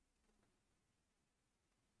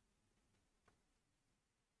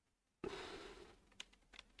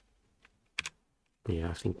 Yeah,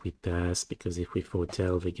 I think we pass, because if we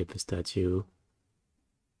foretell, they get the statue.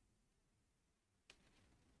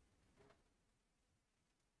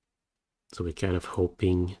 So we're kind of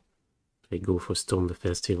hoping they go for Storm the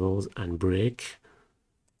Festivals and break.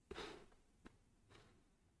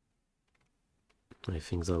 I think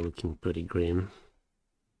things are looking pretty grim.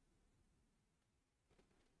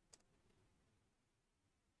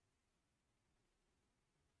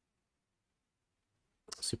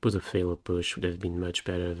 I suppose a fail or push would have been much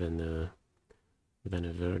better than a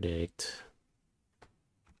verdict.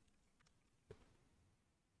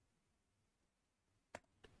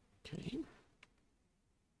 Okay.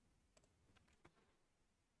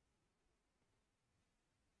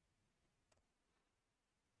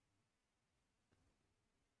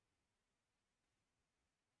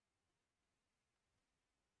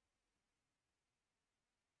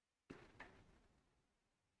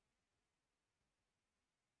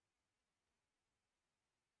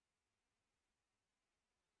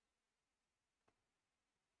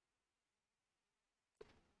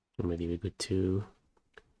 Or maybe we go to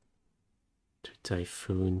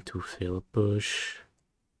Typhoon to fail push.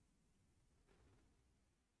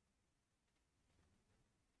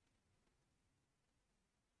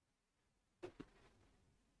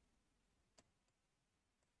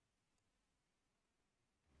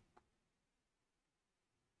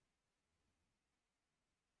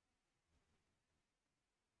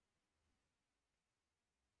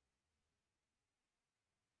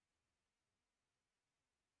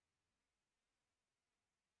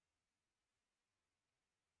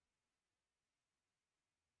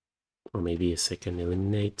 Or maybe a second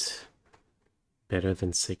eliminate. Better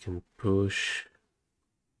than second push.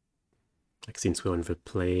 Like since we're on the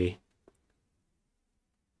play,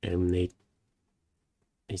 eliminate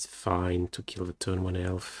is fine to kill the turn 1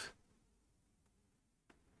 elf.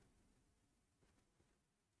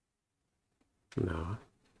 No.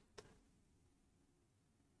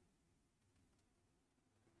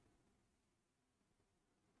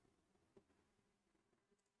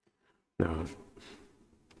 No.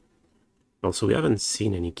 Also, we haven't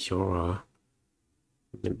seen any Kiora.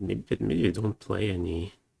 Maybe they don't play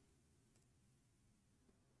any.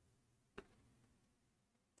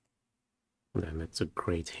 Damn, that's a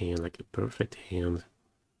great hand, like a perfect hand.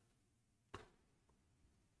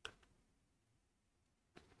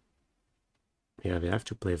 Yeah, they have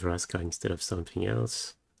to play Vraska instead of something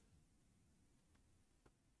else.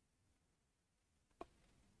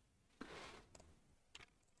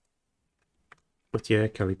 But yeah,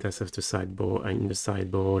 Kalitas has the sideboard in the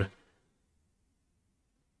sideboard.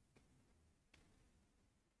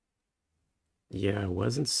 Yeah, I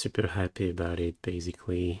wasn't super happy about it,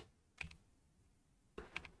 basically.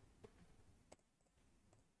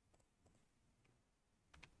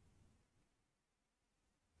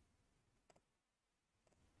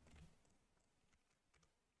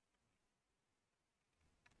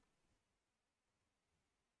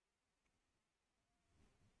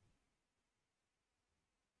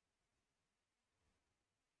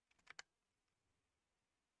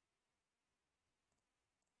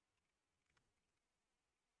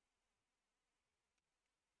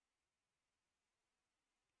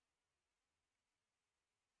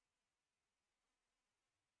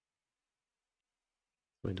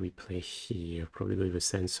 What do we play here? Probably with a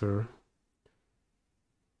Censor.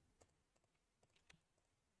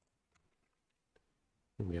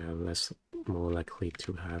 We are more likely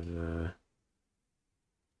to have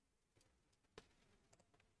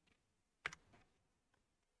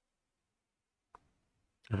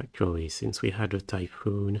actually, since we had a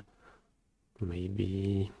Typhoon,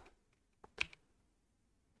 maybe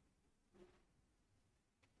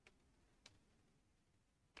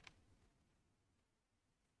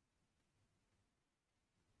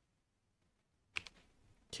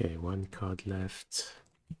okay, one card left.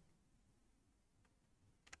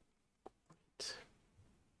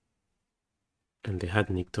 And they had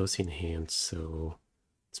Nykthos in hand, so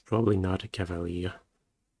it's probably not a Cavalier.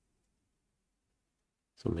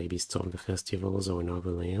 So maybe Storm the Festivals or another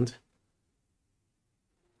land.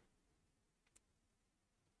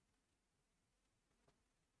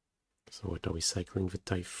 So what are we cycling? The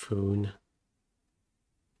Typhoon.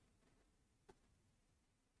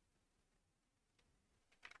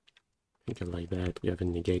 I think I like that. We have a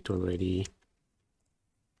Negate already.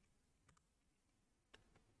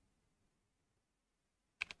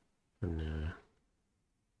 And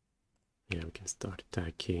yeah, we can start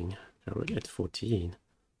attacking. They're already at 14.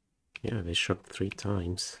 Yeah, they shot 3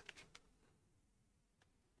 times.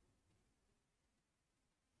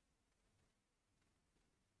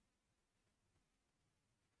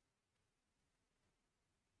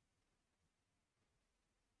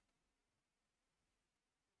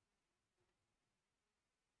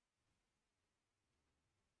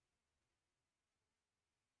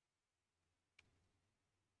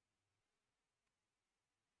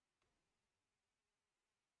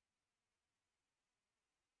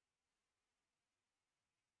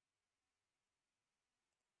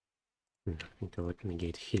 I think I like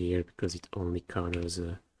Negate here because it only counters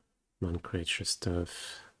non-creature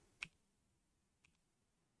stuff.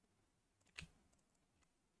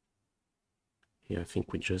 Yeah, I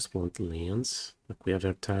think we just want lands. Like we have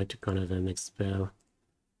Ertai to counter the next spell.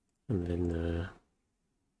 And then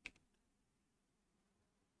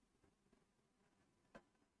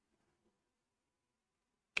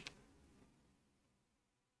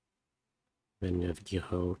we have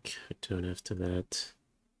Gearhulk a turn after that.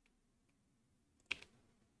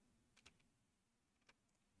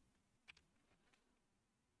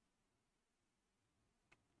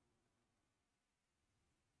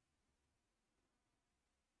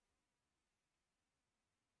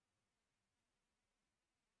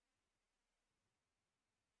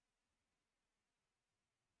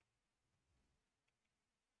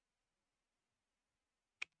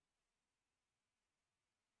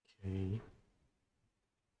 Okay.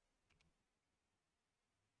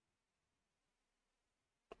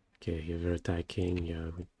 Okay, here we're attacking.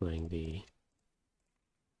 Yeah, we're playing the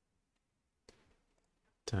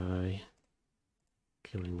tie.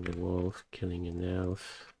 Killing the wolf, killing an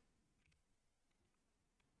elf.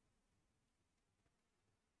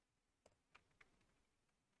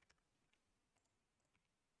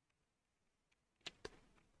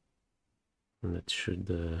 And that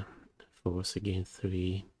should force again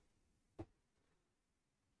 3.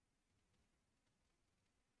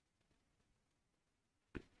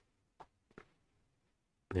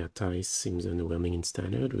 Yeah, tie seems underwhelming in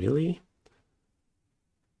standard, really?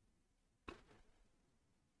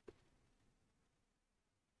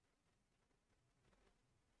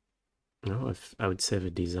 No, I would say the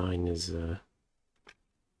design is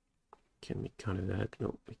can we counter that?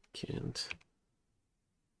 No, we can't.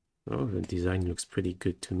 Oh, the design looks pretty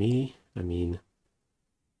good to me. I mean,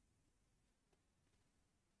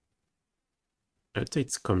 I'd say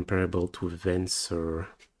it's comparable to Censor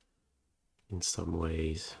in some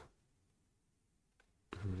ways.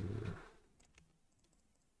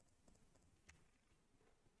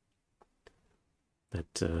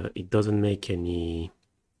 That it doesn't make any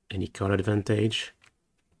card advantage,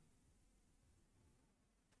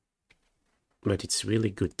 but it's really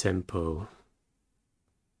good tempo.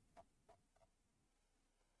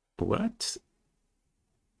 What?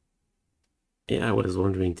 Yeah, I was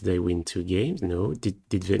wondering, did they win 2 games? No. Did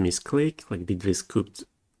they misclick? Like, did they scoop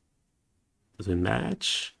the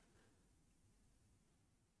match?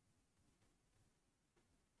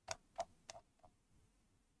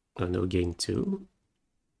 Oh, no, game 2?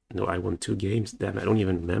 No, I won 2 games. Damn, I don't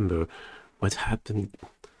even remember what happened.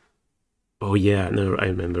 Oh yeah, no, I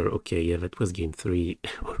remember. Okay, yeah, that was game 3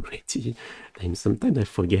 already. And sometimes I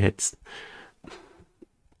forget.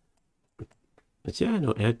 But yeah,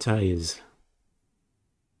 no, Ertai is...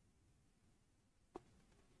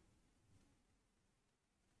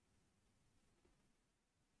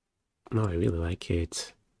 No, I really like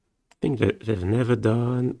it. think that they've never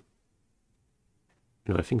done...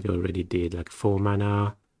 No, I think they already did, like 4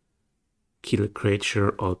 mana, kill a creature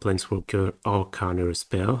or planeswalker or counter a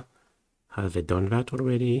spell. Have they done that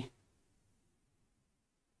already?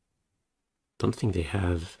 Don't think they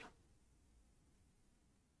have.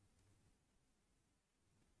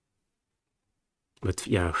 But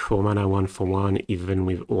yeah, 4 mana 1/1, even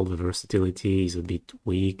with all the versatility, is a bit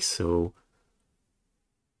weak, so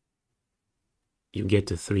you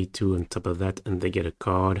get a 3/2 on top of that, and they get a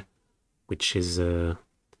card, which is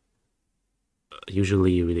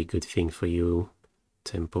usually a really good thing for you,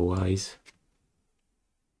 tempo-wise.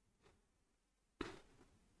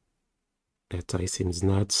 Ertai seems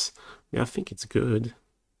nuts. Yeah, I think it's good.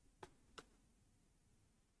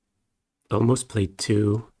 Almost played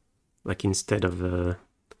 2, like instead of a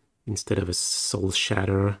Soul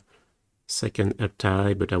Shatter, second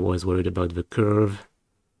Ertai, but I was worried about the curve.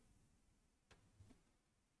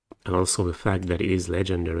 And also the fact that it is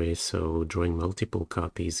legendary, so drawing multiple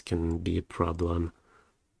copies can be a problem.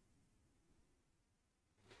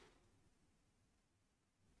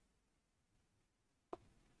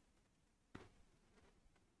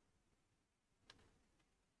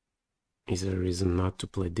 Is there a reason not to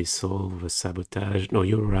play Dissolve or Sabotage? No,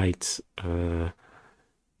 you're right.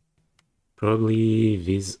 Probably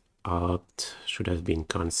this art should have been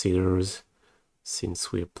considered,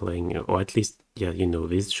 since we're playing, or at least, yeah, you know,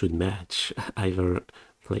 this should match. Either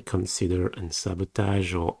play Consider and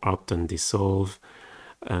Sabotage or opt and Dissolve.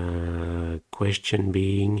 Question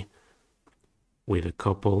being, with a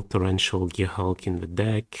couple Torrential Gearhulk in the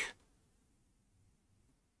deck,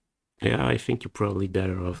 yeah, I think you're probably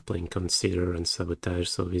better off playing Consider and Sabotage,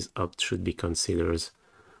 so this opt should be Considered.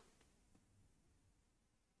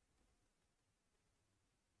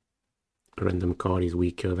 Random card is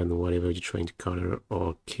weaker than whatever you're trying to counter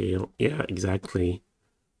or kill. Yeah, exactly.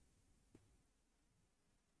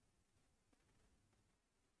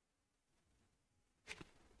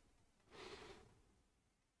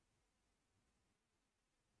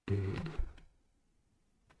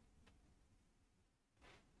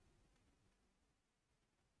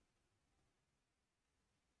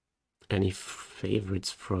 Any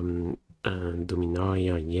favorites from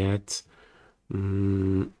Dominaria yet?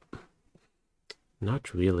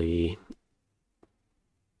 Not really.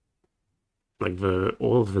 Like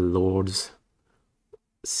all the lords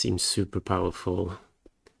seem super powerful,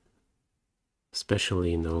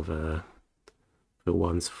 especially, you know, the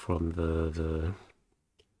ones from the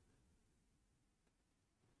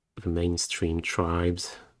mainstream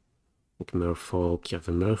tribes, like Merfolk. Yeah,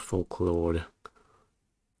 the Merfolk lord.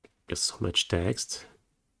 There's so much text.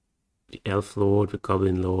 The Elf Lord, the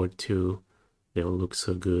Goblin Lord too. They all look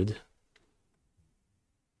so good.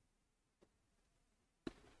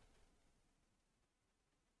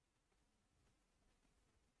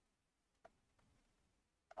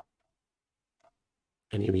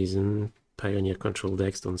 Any reason Pioneer control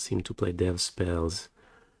decks don't seem to play dev spells?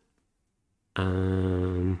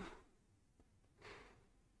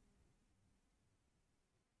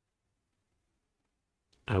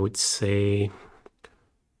 I would say,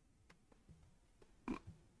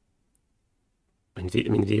 I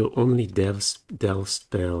mean, the only delve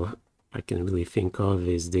spell I can really think of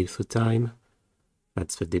is Dig Through Time.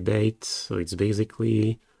 That's the debate. So it's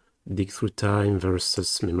basically Dig Through Time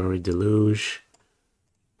versus Memory Deluge.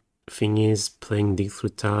 Thing is, playing Dig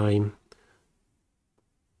Through Time,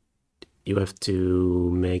 you have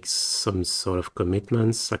to make some sort of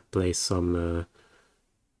commitments, like play some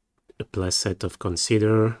a play set of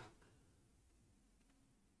Consider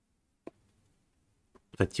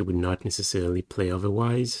that you would not necessarily play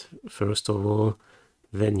otherwise, first of all.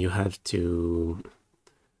 Then you have to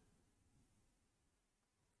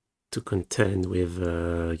contend with,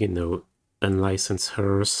 you know, Unlicensed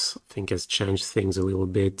Hearse. I think has changed things a little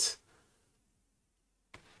bit.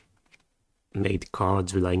 Made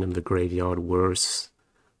cards relying on the graveyard worse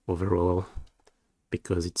overall,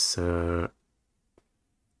 because it's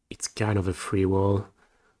kind of a free wall.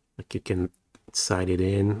 Like, you can side it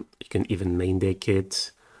in, you can even main deck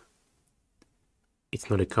it. It's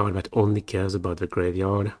not a card that only cares about the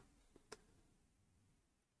graveyard.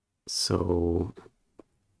 So,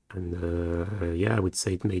 and yeah, I would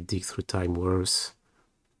say it made Dig Through Time worse.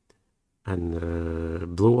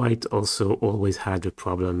 And Blue-White also always had the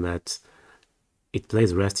problem that it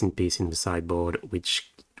plays Rest in Peace in the sideboard,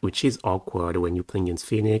 which is awkward when you're playing against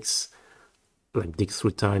Phoenix. Like, Dig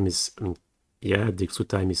Through Time is, I mean, yeah, Dig Through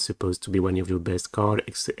Time is supposed to be one of your best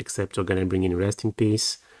cards, except you're gonna bring in Rest in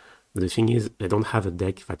Peace. But the thing is, they don't have a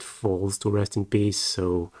deck that falls to Rest in Peace,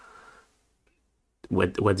 so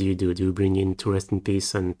what do you do? Do you bring in to Rest in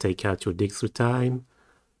Peace and take out your dicks through time?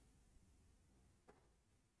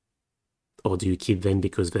 Or do you keep them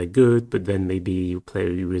because they're good, but then maybe you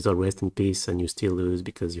resolve Rest in Peace and you still lose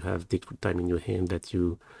because you have dick through time in your hand that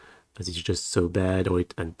it's just so bad, or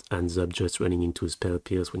it ends up just running into spell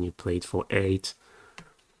pierce when you play it for 8.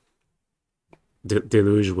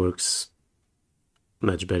 Deluge works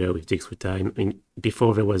much better with Dix through time. I mean,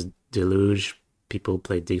 before there was Deluge, people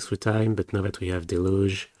played Dix through time, but now that we have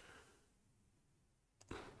Deluge,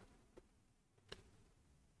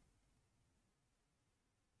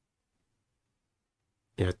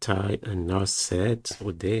 Ertai and Narset.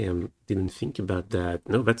 Oh damn, didn't think about that.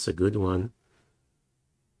 No, that's a good one.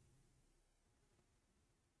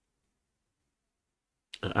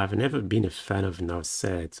 I've never been a fan of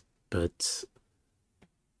Narset, but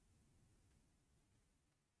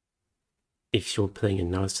if you're playing a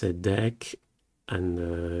Narset deck,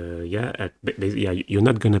 and yeah, you're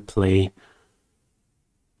not gonna play.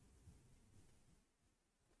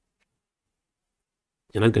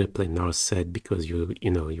 You're not gonna play Narset because you're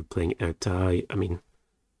playing Ertai. I mean,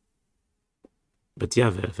 but yeah,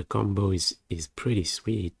 the combo is pretty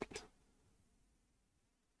sweet.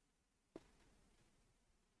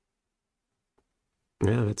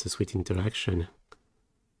 Yeah, that's a sweet interaction.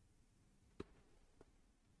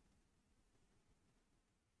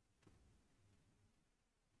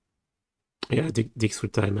 Yeah, Dix through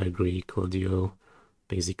time, I agree. Claudio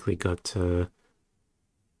basically got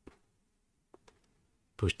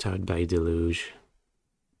pushed out by Deluge.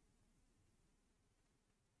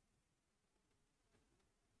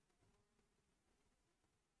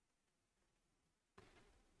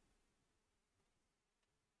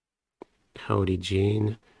 Howdy,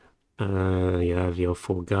 Jane. Yeah, the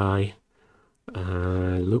awful guy.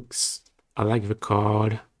 Looks... I like the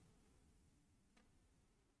card.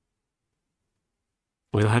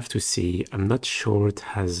 We'll have to see. I'm not sure it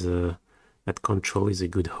has... that control is a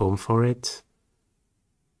good home for it.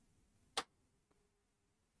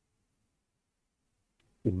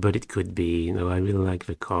 But it could be, I really like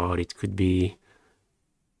the card. It could be...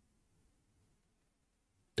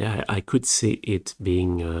 Yeah, I could see it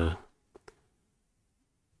being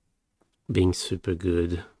super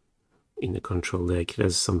good in the control deck.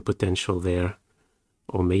 There's some potential there.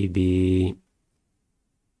 Or maybe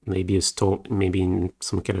a storm, maybe in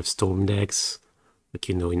some kind of storm decks. Like,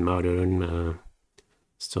 in Modern,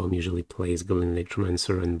 Storm usually plays Golden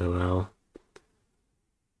Electromancer and Baral.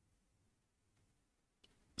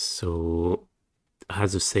 So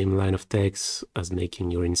has the same line of text as making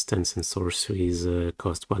your instants and sorceries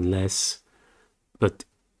cost 1 less. But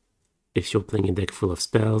if you're playing a deck full of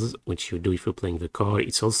spells, which you do if you're playing the card,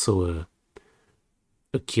 it's also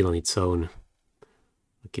a kill on its own.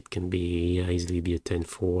 Like, it can be easily be a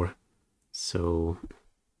 10-4. So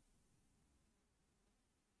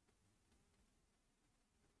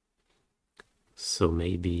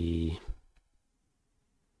maybe,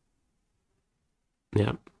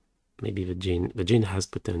 yeah, maybe the Jin has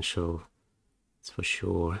potential. That's for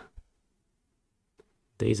sure.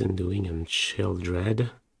 Days Undoing and Shell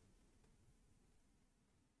Dread.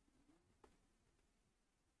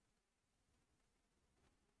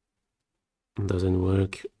 Doesn't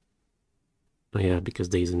work. Oh yeah, because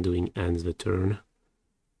Days Undoing ends the turn.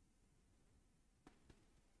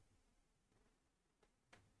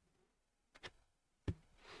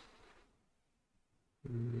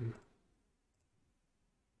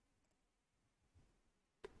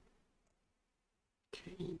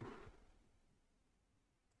 Okay.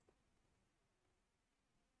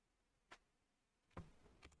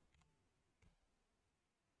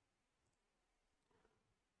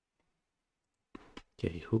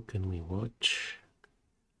 Okay, who can we watch?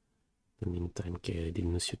 In the meantime, okay, did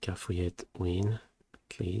Monsieur Cafouillet win?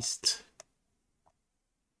 At least.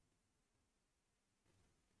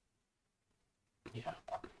 Yeah.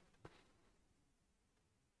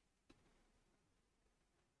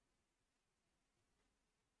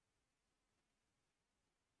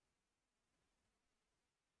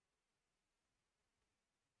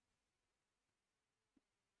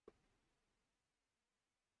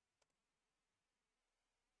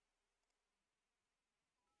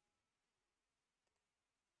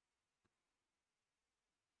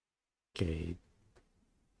 Okay,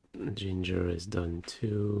 Ginger is done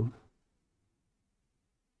too.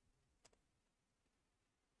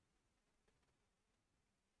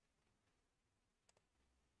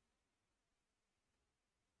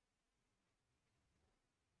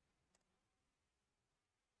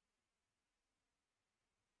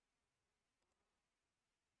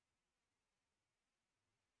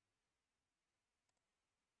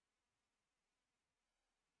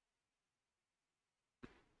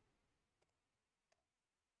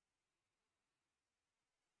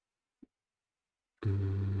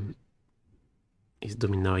 Is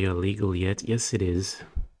Dominaria legal yet? Yes, it is.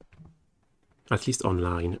 At least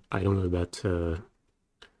online. I don't know about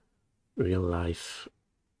real life.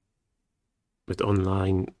 But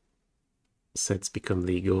online sets become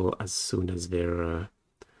legal as soon as their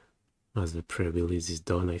as the pre-release is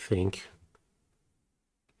done, I think.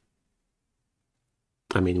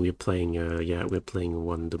 I mean, we're playing we're playing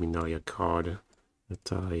one Dominaria card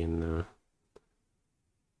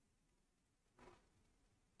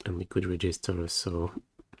and we could register, so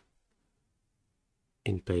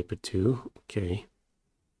in paper too. Okay.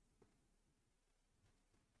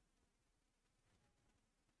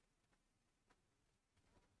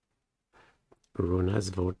 Rona's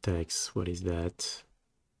Vortex, what is that?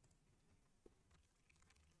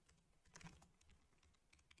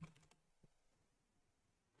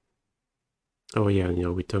 Oh yeah, you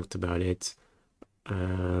know, we talked about it.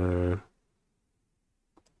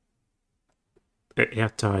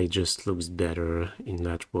 Ertai just looks better in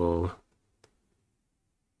that role.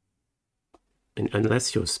 And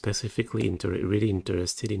unless you're specifically really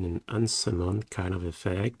interested in an unsummoned kind of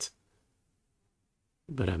effect,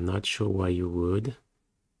 but I'm not sure why you would.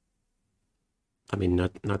 I mean,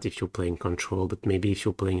 not if you're playing control, but maybe if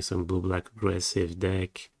you're playing some blue-black aggressive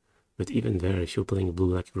deck. But even there, if you're playing a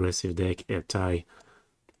blue-black aggressive deck, Ertai,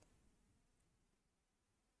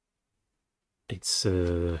 it's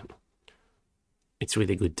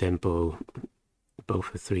really good tempo,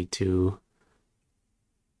 both a 3/2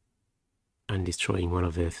 and destroying one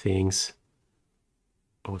of their things,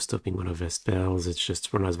 or stopping one of their spells. It's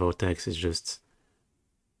just Rona's Vortex is just,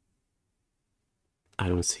 I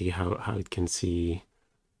don't see how it can see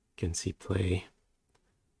play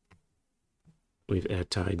with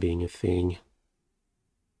Ertai being a thing.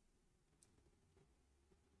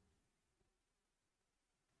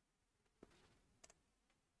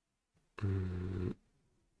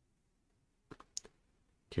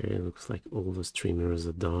 Okay, looks like all the streamers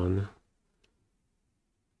are done.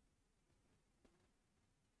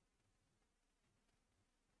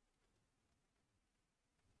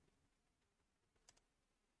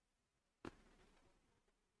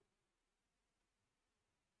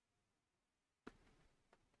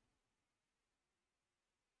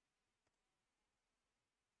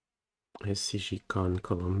 SCG Con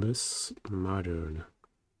Columbus Modern.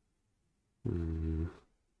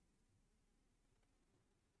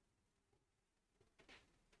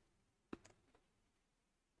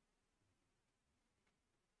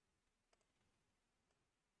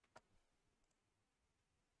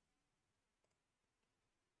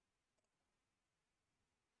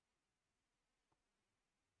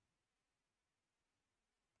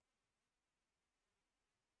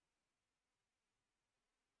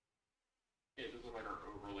 Yeah, it looks like our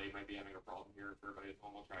overlay might be having a problem here for everybody at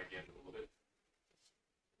home. We'll try again in a little bit.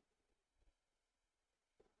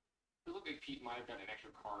 It looked like Pete might have gotten an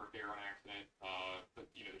extra card there on accident,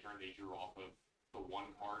 but you know, the turn they drew off of the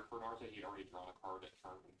one card for Narset, he'd already drawn a card that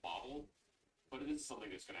turned from Bobble. But it is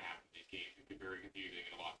something that's going to happen in these games. It can be very confusing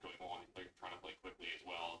and a lot's going on. Like trying to play quickly as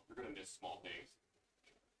well. You're going to miss small things.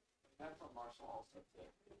 That's what Marshall also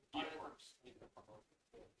said. Yeah, of course.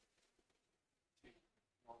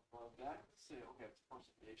 That say okay, it's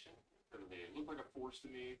fortification. They look like a force to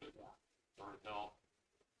me, but yeah, it's hard to tell.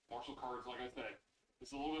 Martial cards, like I said,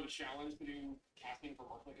 it's a little bit of a challenge to do casting for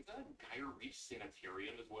Martial. Is that a Gyre Reach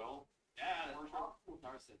Sanitarium as well? Yeah, that's Martial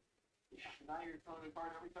Narset. Yeah. Now you're throwing a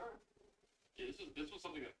card every turn. Yeah, this was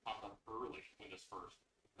something that popped up early when this first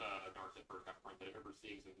Narset first got printed. I remember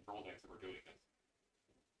seeing some control decks that were doing this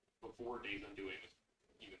before Days Undoing was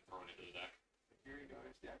even thrown into the deck. Here you go,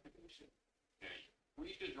 it's the activation. Yeah, we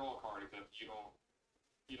used to draw a card, except you don't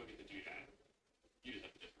get to do that. You just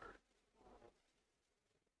have to discard it.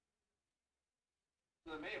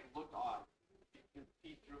 So it may have looked odd. Because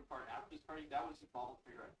he drew a card after discarding. That was his bubble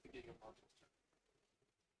trigger at the beginning of Marshall's turn.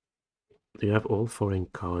 Do you have all foreign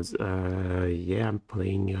cards? Yeah, I'm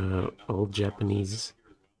playing all Japanese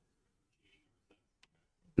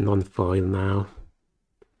non-foil now.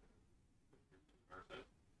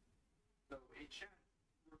 So in chat,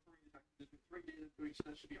 referring to the fact that there's 3 days of doing, so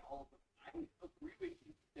that should be all of them. I agree with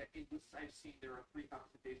you that in this I've seen there are 3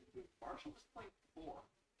 constant days of doing. Marshall was playing 4,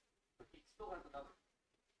 but he still has another one.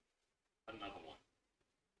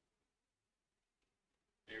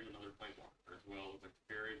 There's another planeswalker as well. Looks like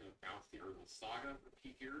Fairy going to bounce the Earthly Saga for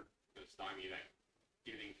Pete here. Going to stymie that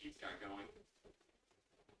getting Pete's got going.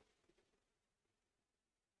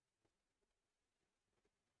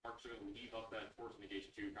 Mark's going to leave up that force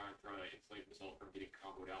negation too, kind of try to insulate himself from getting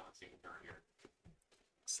comboed out on a single turn here.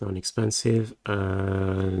 So inexpensive.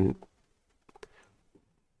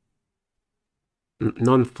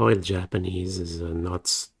 non-foil Japanese is not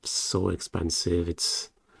so expensive.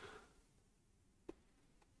 It's,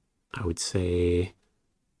 I would say,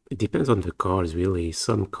 it depends on the cards really.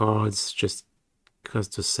 Some cards just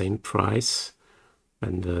cost the same price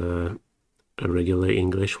and a regular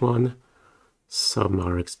English one. Some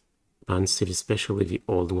are expensive, especially the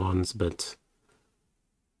old ones, but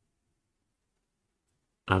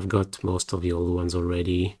I've got most of the old ones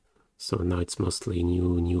already, so now it's mostly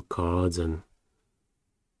new cards, and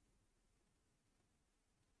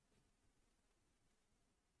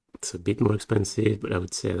it's a bit more expensive, but I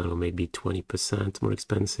would say, I don't know, maybe 20% more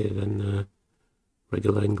expensive than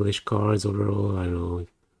regular English cards overall. I don't know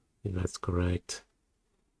if that's correct.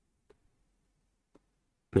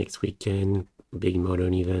 Next weekend, big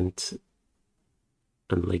modern event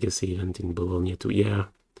and legacy event in Bologna too. Yeah,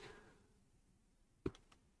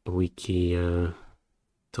 Wiki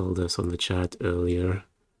told us on the chat earlier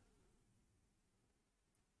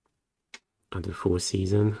at the Four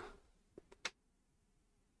Season.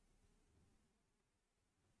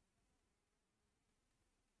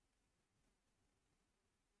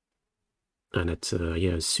 And it's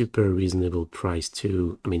yeah, a super reasonable price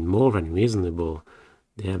too. I mean, more than reasonable.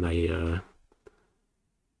 Damn, I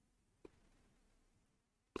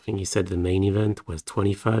think he said the main event was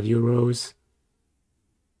 25 euros.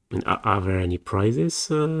 I mean, are there any prizes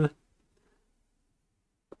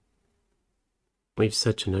with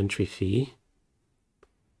such an entry fee?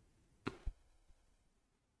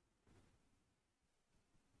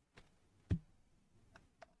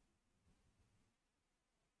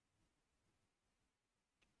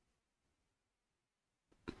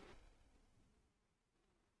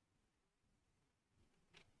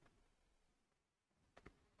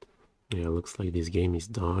 Yeah, looks like this game is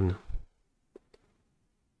done.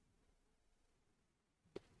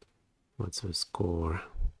 What's the score?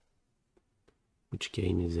 Which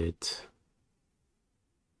game is it?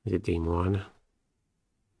 Is it game 1?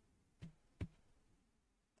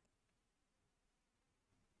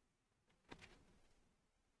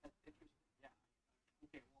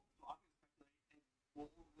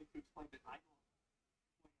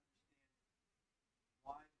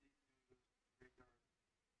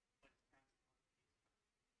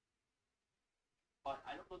 But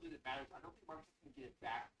I don't know that it matters. I don't think Marcus can get it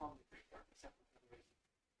back from the graveyard except for Federation.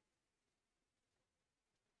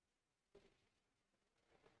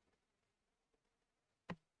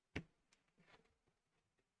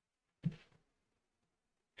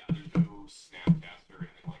 Yeah, there's no Snapcaster or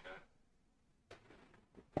anything like that.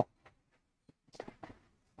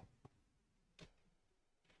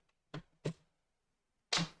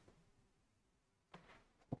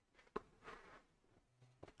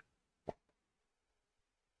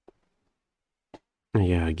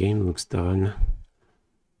 Yeah, game looks done.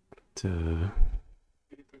 But, yeah,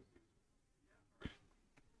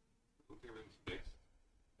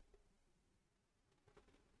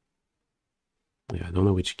 I don't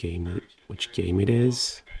know which game it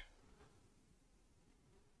is.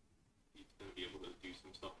 He's going to be able to do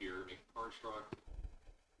some stuff here, make a card struck,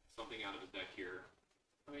 something out of his deck here.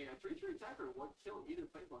 I mean, a 3/3 attacker would kill either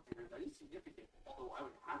planeswalker here. That is significant. Although I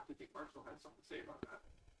would have to think Marshall has something to say about that.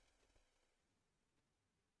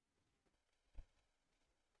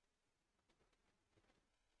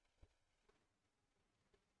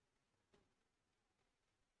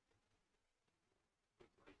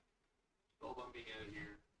 Spellbomb being added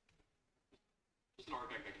here. Just an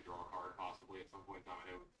artifact that can draw a card possibly at some point in time. I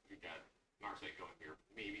know we got Narset going here.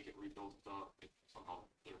 Maybe can rebuild stuff if somehow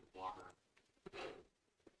clear the blocker.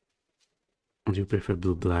 Do you prefer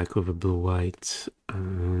blue-black over blue-white?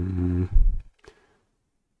 I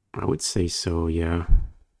would say so, yeah.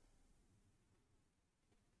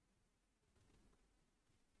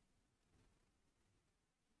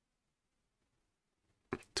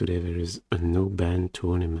 Today there is a no-ban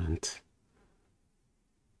tournament.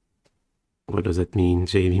 What does that mean,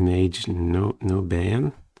 JV Mage? No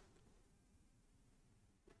ban?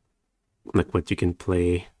 Like what you can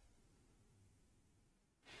play?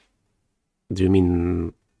 Do you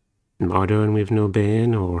mean modern with no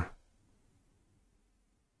ban, or?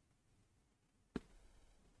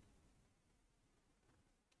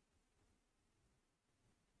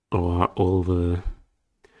 Or all the...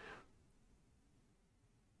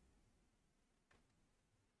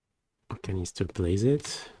 Can you still place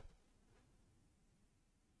it?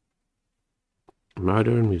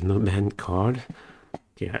 Modern with no banned card?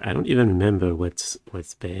 Okay, I don't even remember what's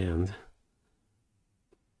banned.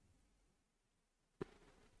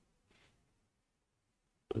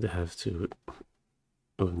 Would have to...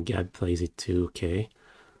 Oh, Gad plays it too, okay.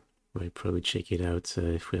 Might probably check it out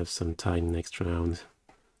if we have some time next round.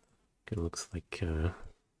 It looks like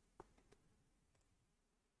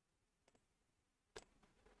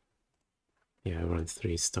yeah, round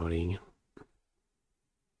 3 is starting.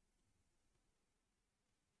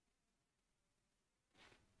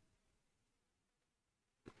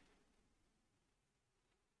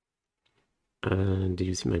 Did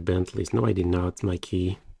you see my band list? No, I did not,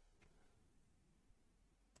 Mikey.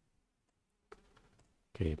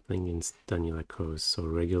 Okay, playing against Daniela Kos, so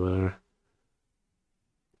regular.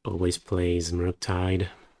 Always plays Murktide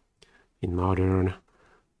in Modern. I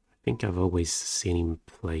think I've always seen him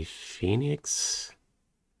play Phoenix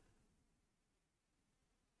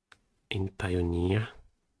in Pioneer,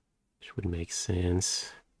 which would make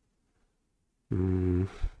sense.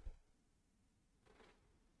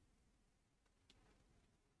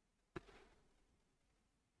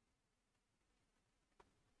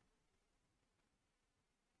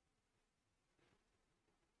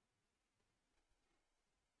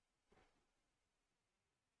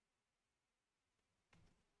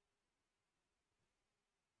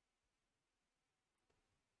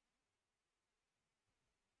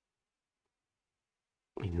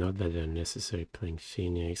 Not that they're necessarily playing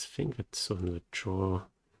Phoenix. I think that's on the draw. I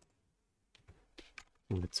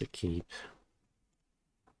think that's a keep.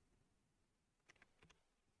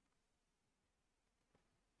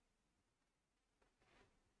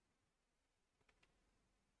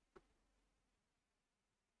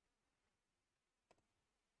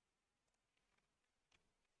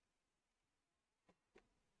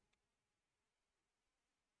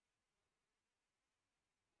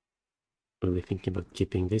 Really thinking about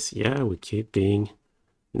keeping this. Yeah, we're keeping.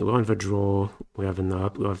 We have a draw. We have an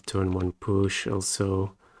up. We have turn 1 push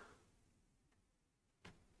also.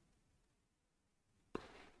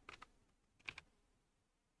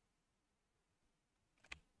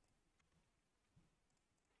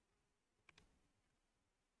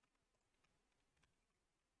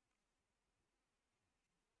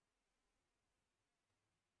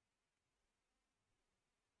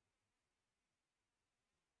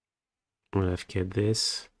 I've kept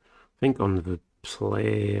this. I think on the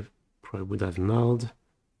play, probably would have nulled.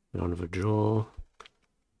 But on the draw.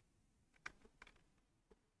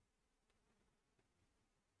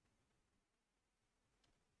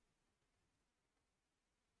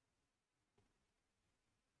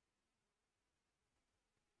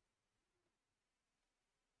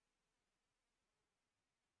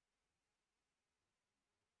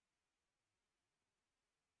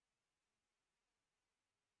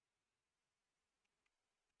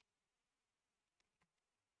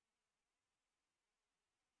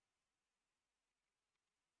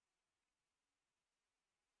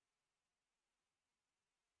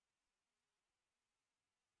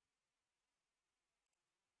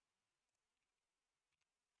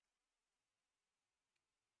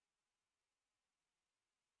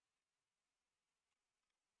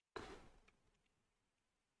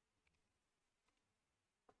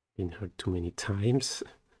 Been hurt too many times.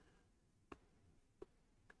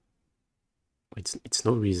 It's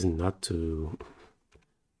no reason not to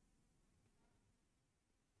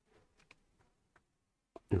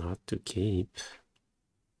keep.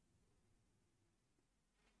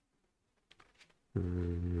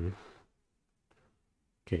 Okay,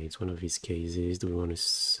 it's one of these cases. Do we want to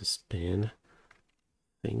suspend?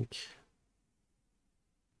 I think.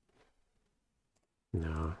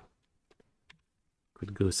 No.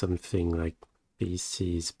 Could go something like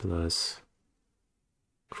PCs plus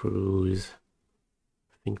Cruise.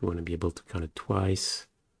 I think we want to be able to count it twice.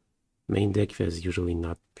 Main deck, there's usually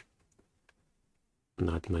not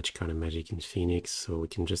much kind of magic in Phoenix, so we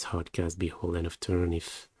can just hardcast Behold end of turn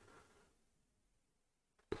if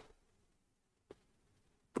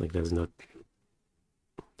like there's not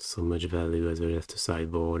so much value as we have to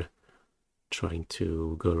sideboard trying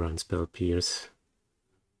to go around Spell Pierce.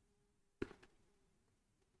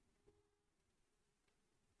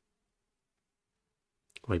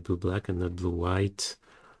 White, blue, black, and not blue, white.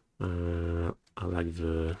 I like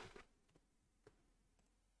the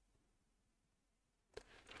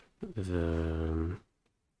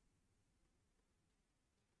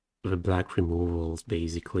black removals,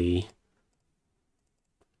 basically.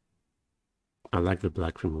 I like the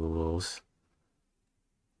black removals.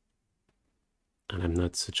 And I'm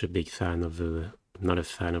not such a big fan of the, not a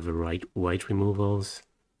fan of the white removals.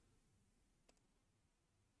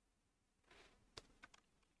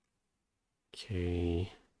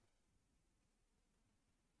 Okay.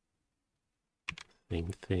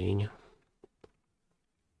 Same thing.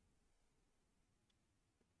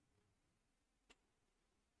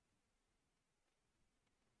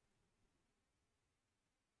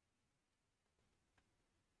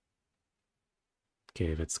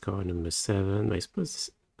 Okay, that's card number 7. I suppose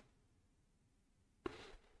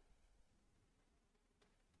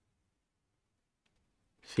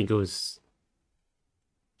if he goes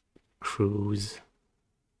Cruise,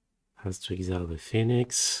 has to exile the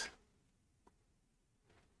Phoenix.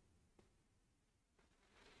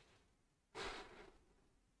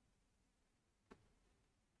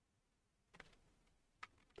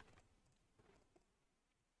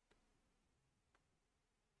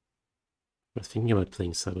 I was thinking about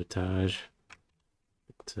playing Sabotage,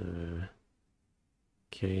 but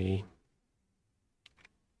okay.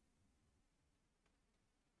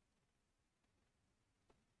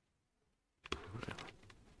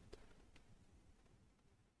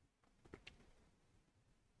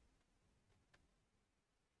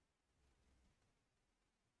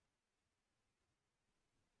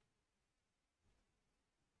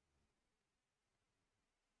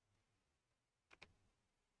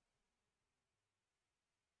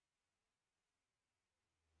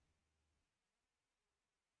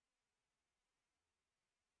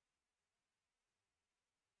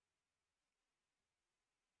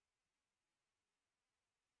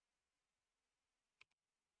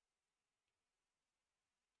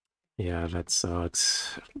 Yeah, that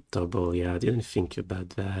sucks. Double, yeah, I didn't think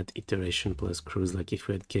about that. Iteration plus Cruise, like if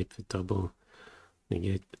we had kept the double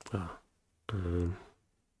negate, well,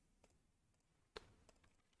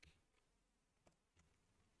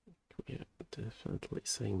 yeah, definitely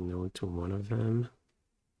saying no to one of them.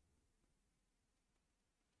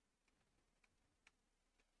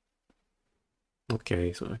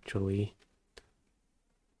 Okay, so actually,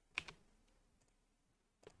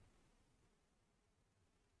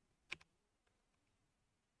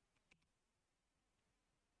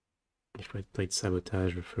 if I'd played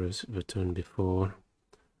Sabotage the turn before,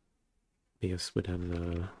 BS would have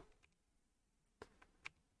the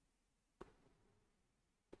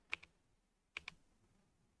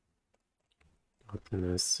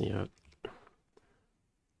Darkness, yeah.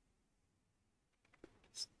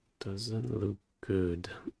 This doesn't look good.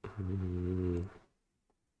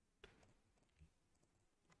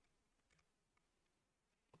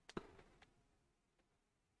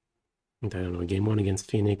 I don't know, game 1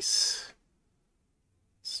 against Phoenix,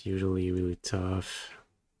 it's usually really tough.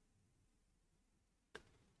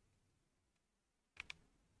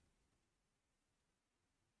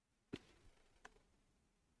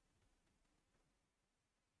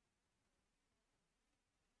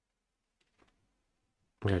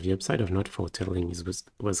 Yeah, the upside of not foretelling is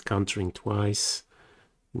was countering twice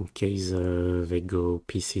in case they go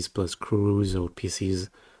PCs plus Cruise or PCs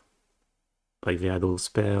like they had all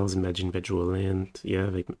spells. Imagine they draw land. Yeah,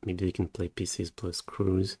 maybe they can play PCs plus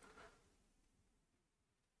Cruise.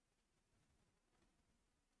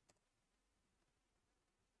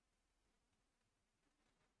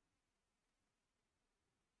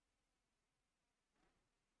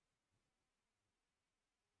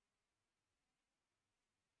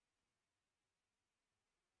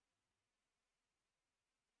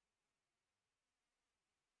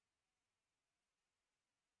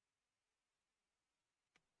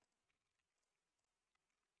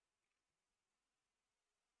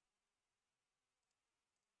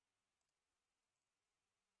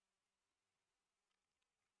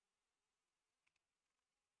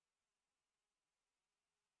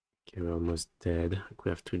 Okay, we're almost dead. We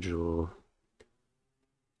have to draw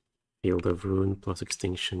Field of Ruin plus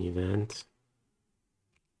Extinction Event.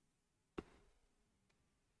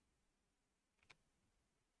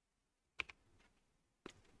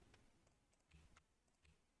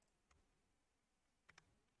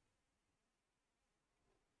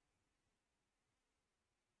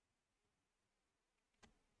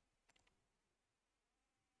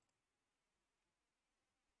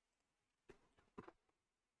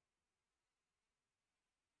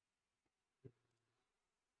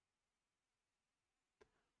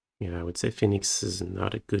 Yeah, I would say Phoenix is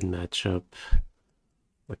not a good matchup.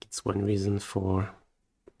 Like, it's one reason for,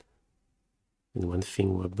 and one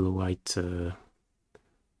thing where Blue White,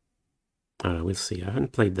 we'll see. I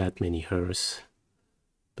haven't played that many Hers,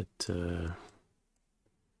 but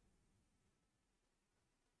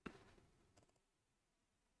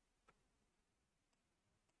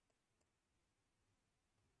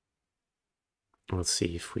we'll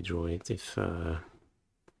see if we draw it.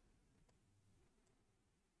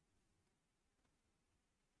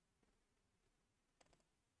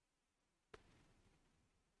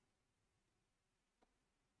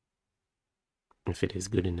 If it is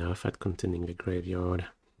good enough at containing the graveyard.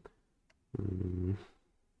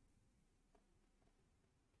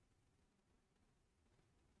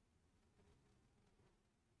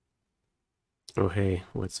 Oh hey,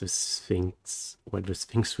 what's the Sphinx? What the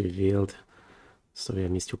Sphinx revealed? Sorry, I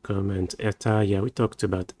missed your comment. Ertai, yeah, we talked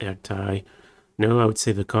about Ertai. No, I would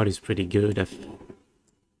say the card is pretty good.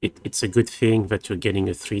 It's a good thing that you're getting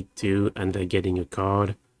a 3/2 and they're getting a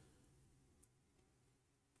card.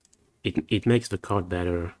 It makes the card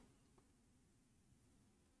better.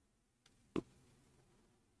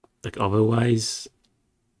 Like otherwise,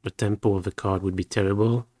 the tempo of the card would be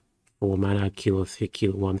terrible. 4 mana, kill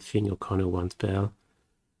one thing or counter one spell.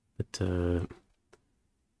 But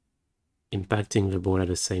impacting the board at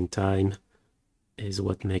the same time is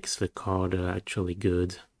what makes the card actually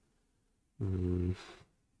good. Okay,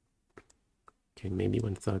 maybe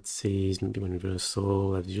one Thoughtseize, maybe one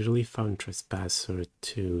Reversal. I've usually found Trespasser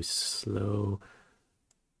too slow.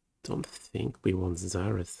 Don't think we want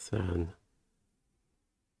Zareth San.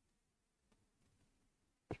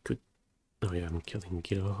 Could. Oh yeah, I'm killing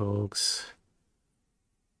Gearhulks.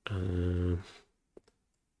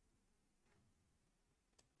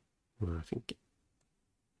 Well, I think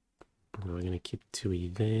we're gonna keep 2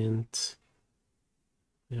 event.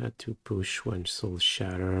 Yeah, 2 push, 1 Soul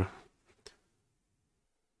Shatter.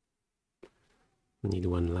 Need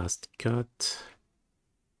 1 last cut.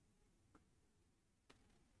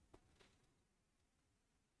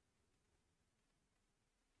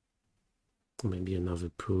 Maybe another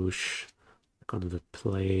push. Kind of a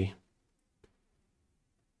play.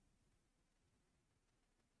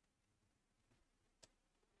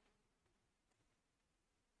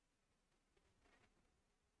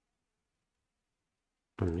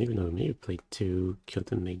 Maybe no, maybe play 2, kill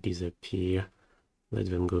them, make disappear.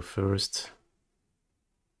 Let them go first.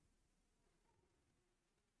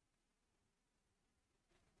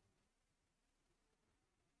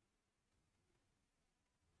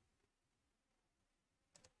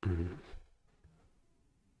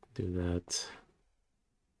 Do that.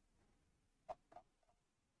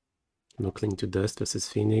 No Cling to Dust versus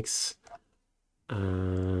Phoenix.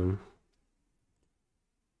 I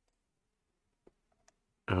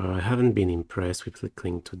haven't been impressed with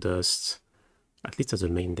Cling to Dust, at least as a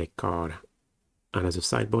main deck card. And as a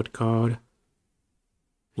sideboard card, I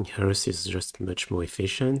think hers is just much more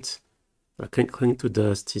efficient. But Cling to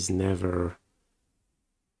Dust is never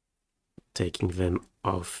taking them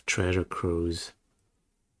off Treasure Cruise.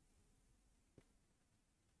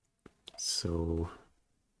 So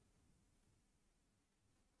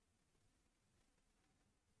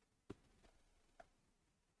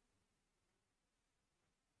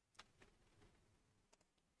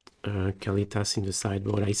Kalitas in the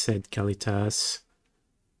sideboard. I said Kalitas.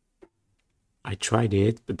 I tried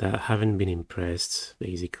it, but I haven't been impressed,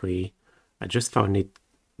 basically. I just found it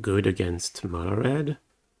good against Mono Red.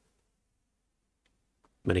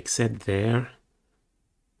 But except there,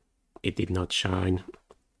 it did not shine.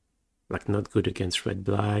 Like, not good against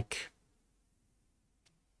Red-Black.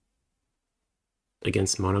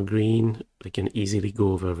 Against Mono Green, they can easily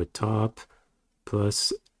go over the top.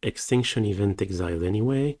 Plus, Extinction Event exile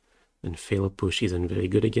anyway. And Fail Push isn't very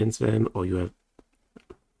good against them. Or you have...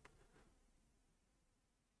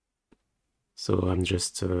 So I'm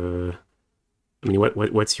just... I mean,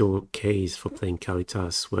 what's your case for playing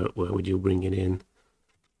Kalitas? Where would you bring it in?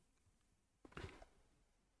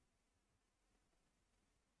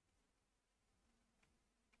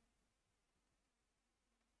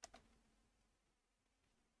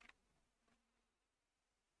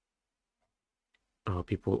 Oh,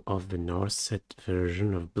 people of the Narset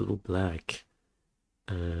version of Blue-Black.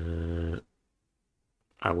 I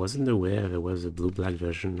wasn't aware there was a Blue-Black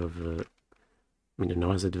version of... I mean, the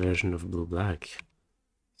Narset version of Blue-Black.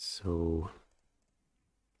 So...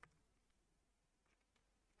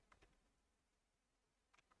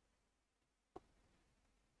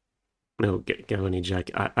 No, Gavani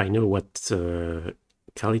Jack, I know what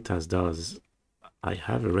Kalitas does. I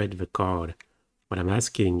have read the card. What I'm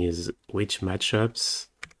asking is which matchups...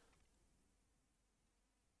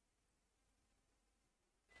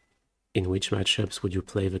 In which matchups would you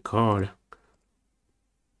play the card?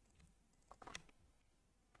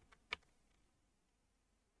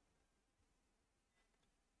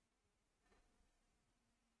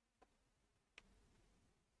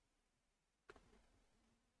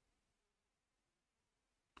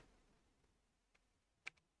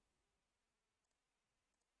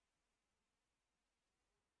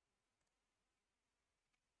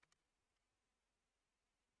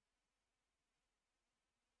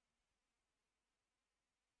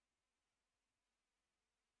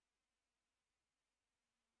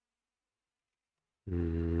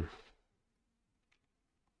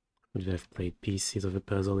 Would they have played pieces of the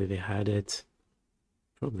puzzle if they had it?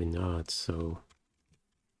 Probably not, so...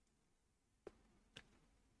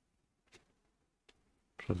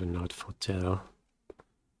 Rather not foretell.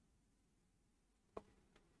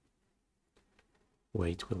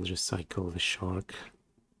 Wait, we'll just cycle the shark.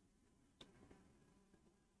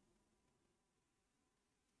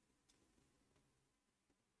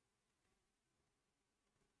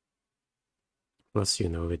 Plus, you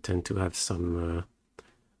know, we tend to have some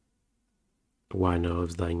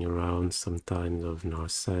one-offs lying around, sometimes of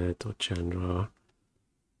Narset or Chandra.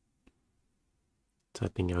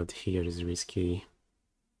 Tapping out here is risky.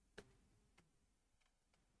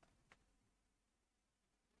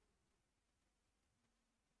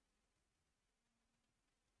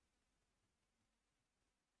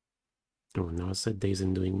 Oh, Narset Days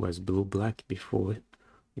Undoing was blue-black before.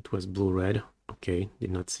 It was blue-red. Okay,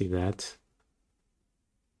 did not see that.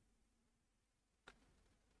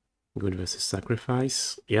 Good versus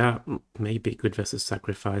Sacrifice. Yeah, maybe good versus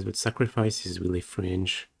Sacrifice, but Sacrifice is really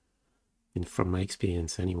fringe, and from my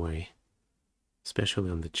experience anyway, especially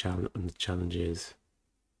on the challenges.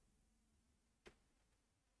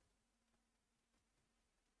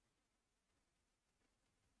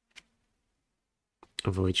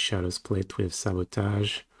 Avoid Shadow Split with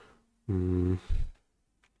Sabotage.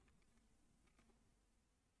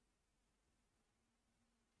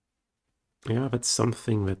 Yeah, that's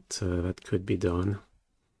something that that could be done.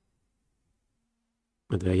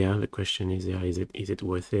 But yeah, the question is, yeah, is it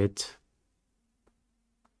worth it?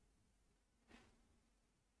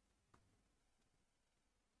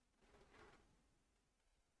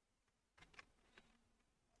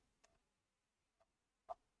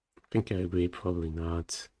 I think I agree, probably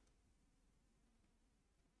not.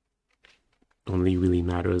 Only really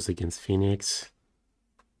matters against Phoenix.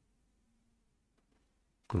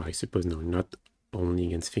 Well, I suppose no, not only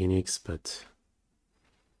against Phoenix, but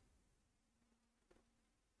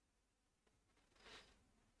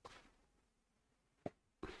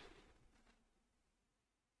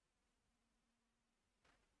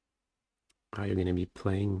are you gonna be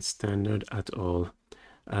playing Standard at all?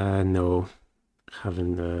 No,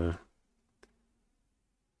 haven't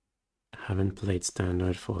played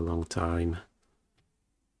Standard for a long time.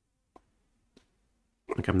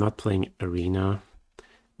 Like, I'm not playing Arena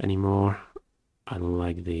anymore. I don't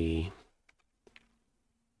like the...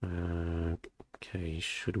 okay,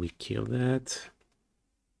 should we kill that?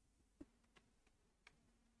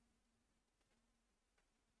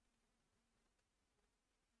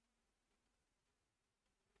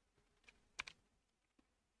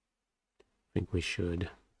 I think we should.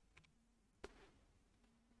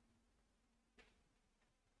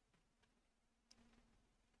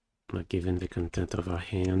 Like, given the content of our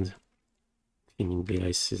hand, Thinning the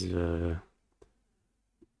Ice is a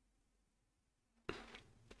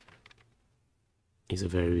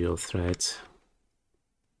very real threat.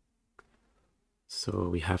 So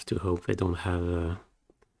we have to hope they don't have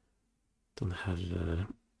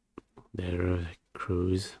their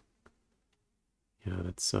crews. Yeah,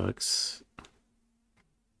 that sucks.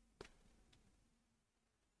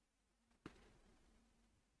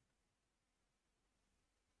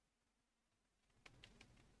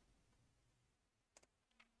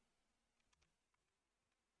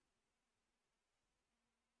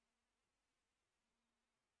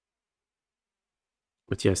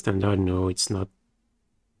 But yeah, Standard, no, it's not.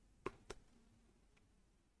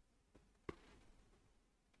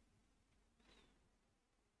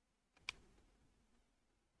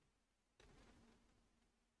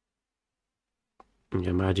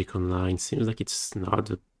 Yeah, Magic Online seems like it's not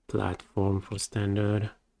a platform for Standard.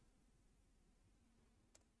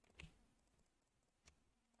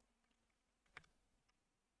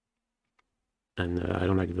 And I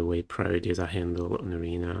don't like the way priorities are handled on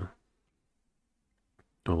Arena.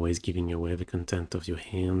 Always giving away the content of your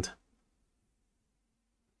hand.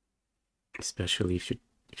 Especially if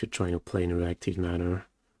you're trying to play in a reactive manner.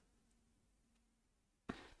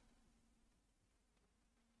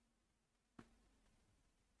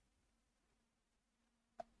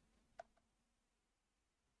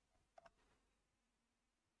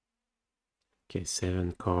 Okay,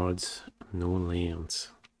 7 cards, no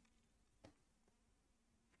lands.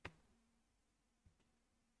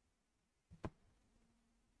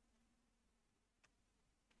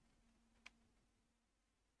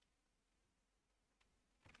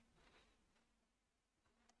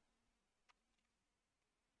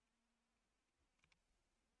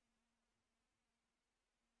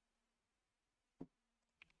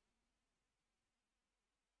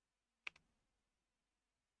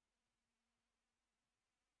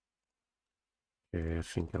 Okay, I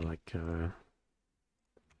think I like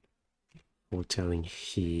foretelling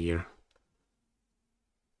here.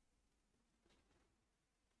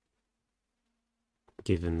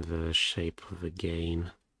 given the shape of the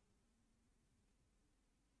game.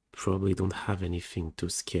 Probably don't have anything too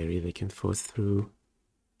scary they can force through.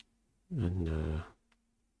 And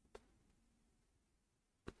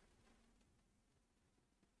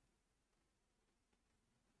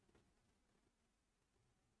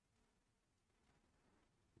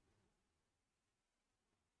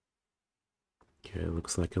okay,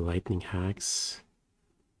 looks like a lightning axe.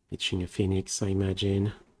 Itching a phoenix, I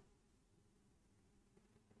imagine.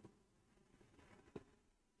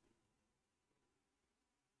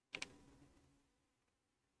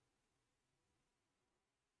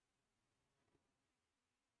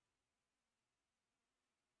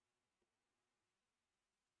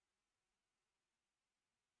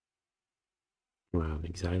 Well,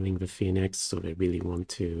 exiling the phoenix, so they really want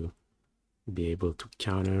to be able to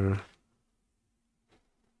counter.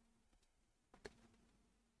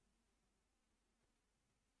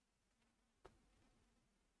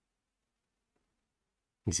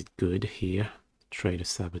 Is it good here? Trade a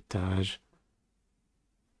sabotage.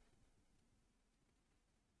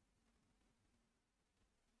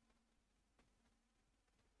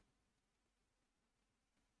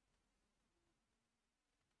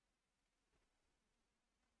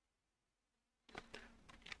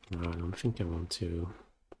 No, I don't think I want to.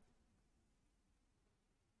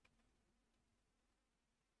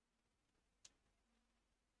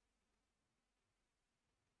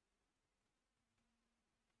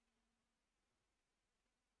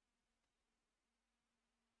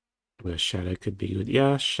 Well, Shadow could be good.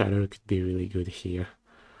 Yeah, Shadow could be really good here.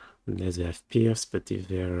 Unless they have Pierce, but if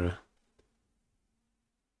they're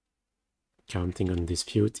counting on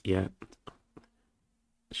Dispute, yeah.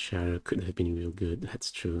 Shadow could have been real good,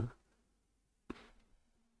 that's true.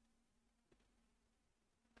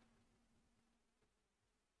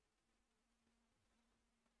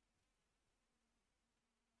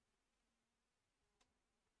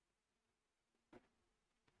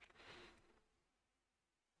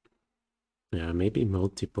 Yeah, maybe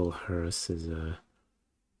multiple Hearse is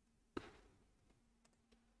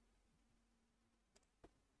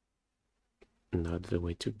not the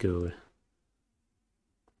way to go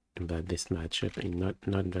about this matchup. I mean,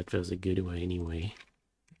 not that there's a good way anyway.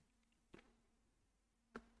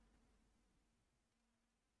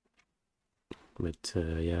 But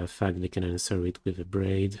yeah, in fact they can answer it with a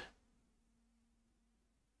braid.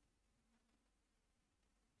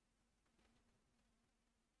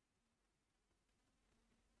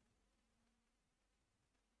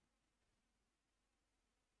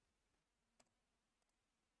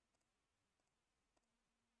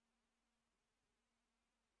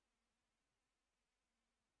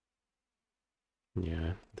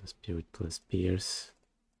 Yeah, Dispute plus Pierce.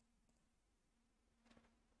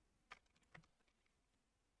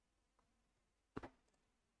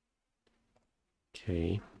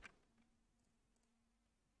 Okay.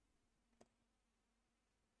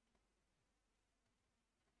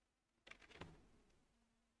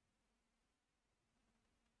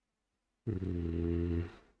 Mm.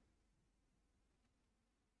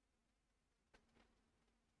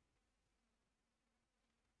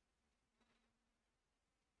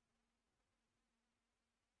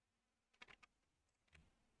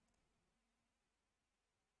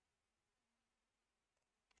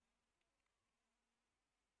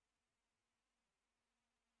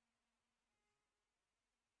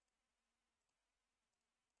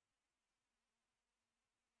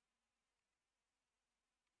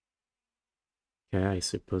 Yeah, I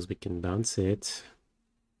suppose we can bounce it.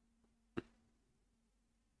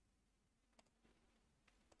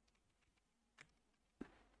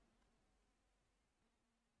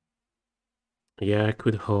 Yeah, I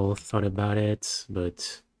could hold, thought about it,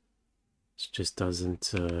 but it just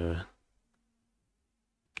doesn't I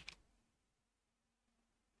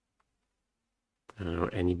don't know,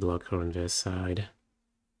 any blocker on their side.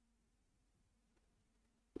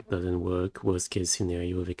 Doesn't work. Worst case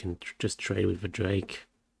scenario, they can just trade with the Drake.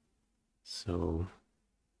 So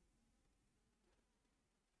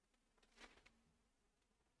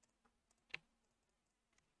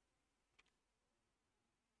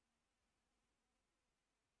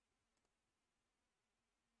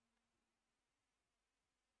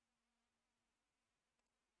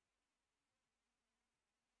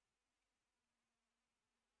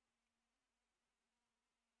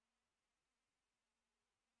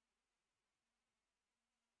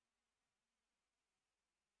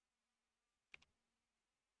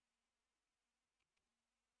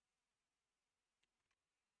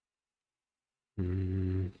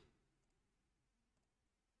mm,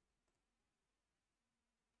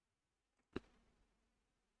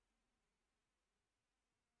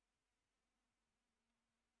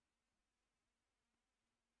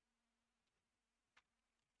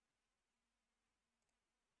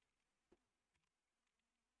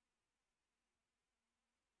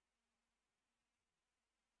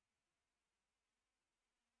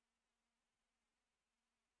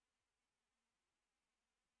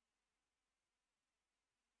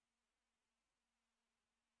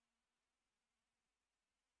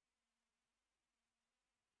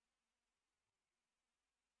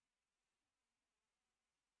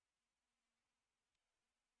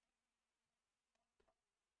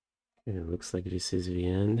 It looks like this is the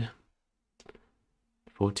end.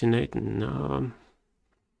 Fortunate? No.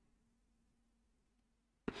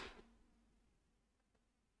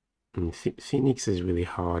 Phoenix is really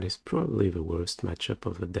hard. It's probably the worst matchup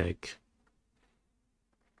of the deck.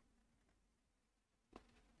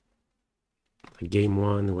 Like game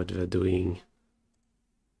one, what they're doing,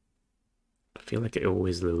 I feel like I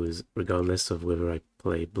always lose, regardless of whether I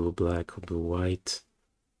play blue-black or blue-white.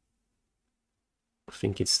 I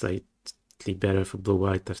think it's slightly better for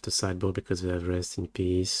blue-white after sideboard because they have Rest in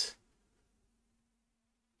Peace.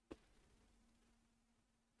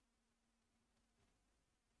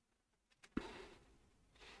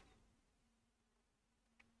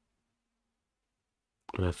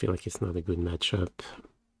 I feel like it's not a good matchup.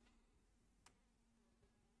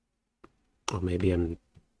 Or maybe I'm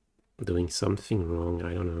doing something wrong,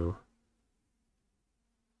 I don't know.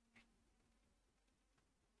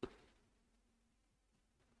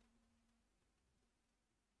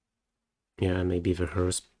 Yeah, maybe the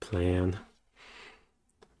Hearse plan.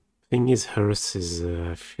 Thing is, Hearse is,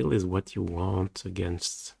 I feel, is what you want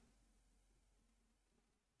against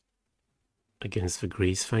the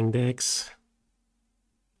Greasefang decks.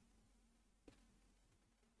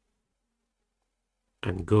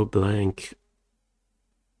 And go blank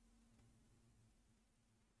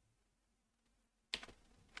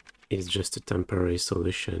is just a temporary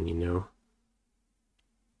solution, you know.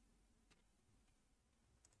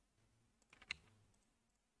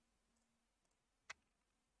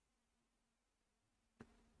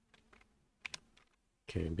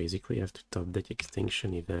 Okay, basically I have to top deck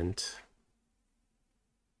Extinction Event.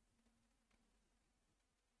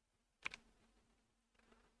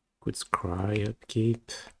 Good Scry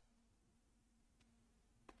upkeep.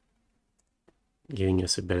 Giving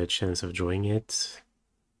us a better chance of drawing it.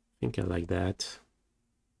 I think I like that.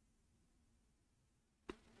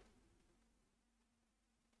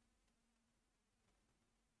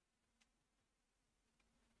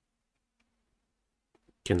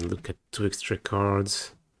 Can look at 2 extra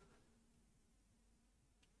cards.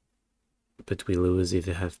 But we lose if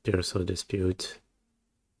they have Pierce or Dispute.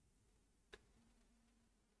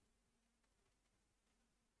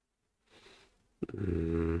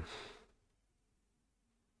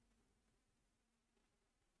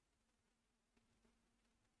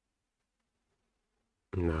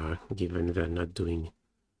 No, given they're not doing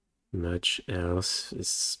much else,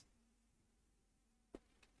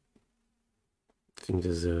 I think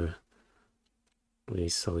there's a really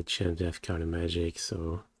solid chance to have counter magic,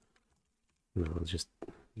 so no, I'll just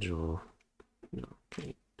draw. No,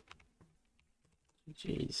 okay.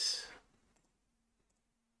 Jeez.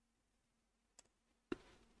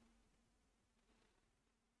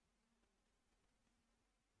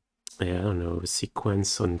 Yeah, I don't know, a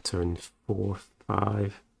sequence on turn 4,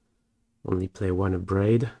 5. Only play 1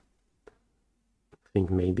 Abrade. I think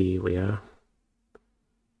maybe we are.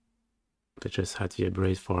 They just had the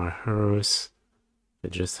Abrade for our Hearse. They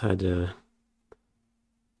just had a...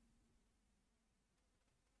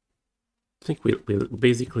 I think we'll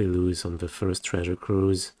basically lose on the first Treasure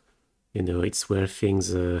Cruise. You know, it's where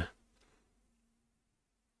things...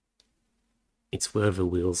 it's where the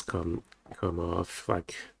wheels come off.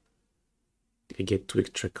 Like, you get 2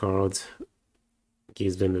 extra cards,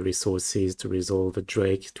 gives them the resources to resolve a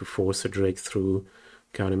Drake, to force a Drake through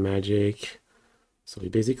counter magic. So we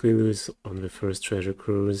basically lose on the first Treasure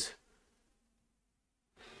Cruise.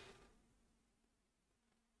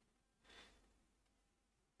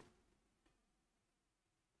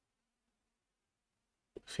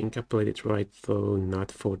 I think I played it right though, not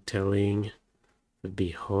foretelling. The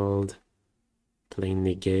Behold, playing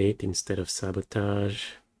Negate instead of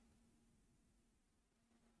Sabotage.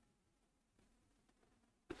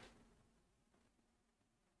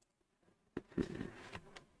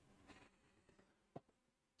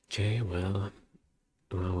 Okay, well,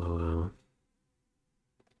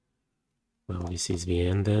 this is the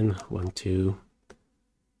end then. 1, 2.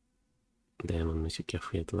 Damn, on Monsieur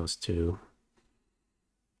Cafriet lost 2.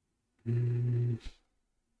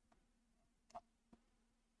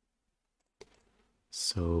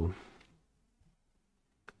 So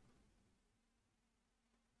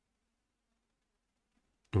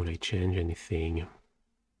will I change anything?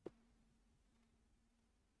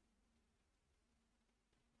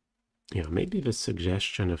 Yeah, maybe the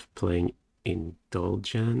suggestion of playing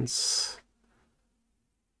Indulgence.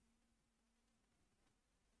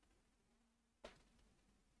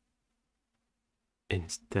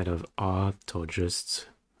 Instead of Art, or just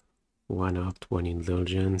 1 Opt, 1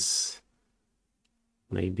 Indulgence.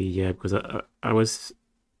 Maybe, yeah, because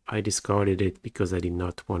I discarded it because I did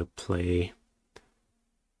not want to play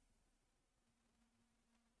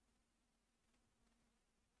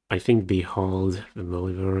I think Behold the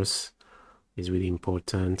Multiverse is really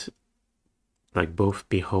important. Like both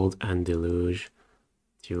Behold and Deluge.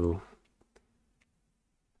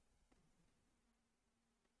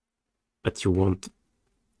 But you want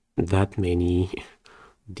that many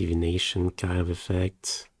divination kind of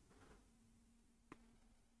effects.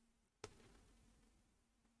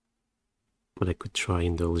 But I could try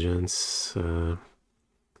Indulgence.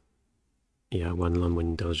 Yeah, one long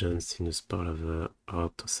Indulgence in as part of the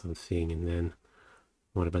art or something. And then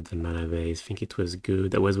what about the mana base? I think it was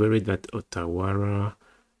good. I was worried that Otawara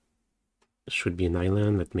should be an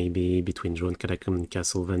island, that maybe between Drowned Catacomb and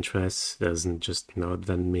Castle Vantress, there's just not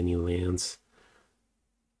that many lands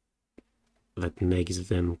that makes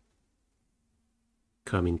them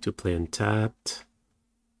come into play untapped.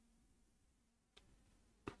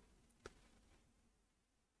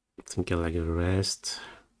 I think I like the rest.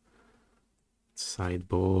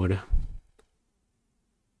 Sideboard.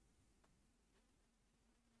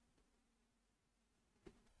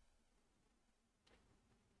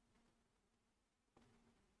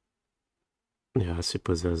 Yeah, I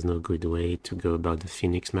suppose there's no good way to go about the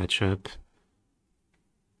Phoenix matchup.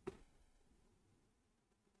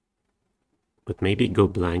 But maybe go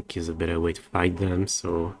blank is a better way to fight them,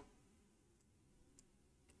 so...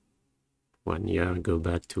 go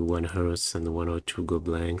back to 1 Hearth and 1 or 2 go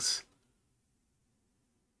blanks.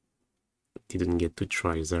 Didn't get to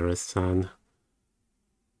try Zareth San.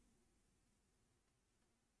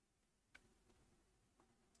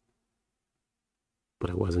 But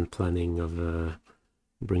I wasn't planning of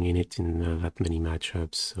bringing it in that many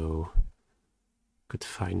matchups, so could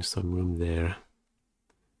find some room there.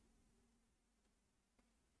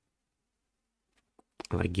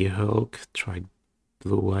 I like Gearhulk, tried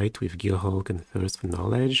blue-white with Gearhulk and Thirst for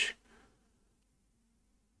Knowledge.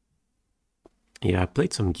 Yeah, I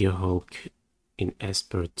played some Gearhulk in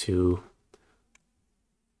Esper too,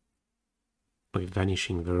 with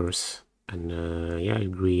Vanishing Verse, and yeah, I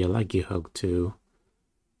agree, I like Gearhulk too.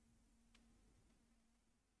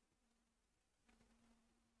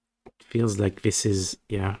 It feels like this is,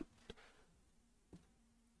 yeah,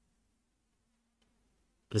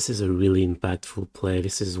 this is a really impactful play.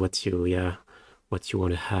 This is what you, what you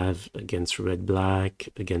want to have against red-black,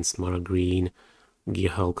 against mono-green,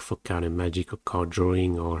 Gearhulk for counter magic or card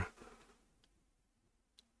drawing or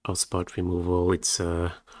spot removal. It's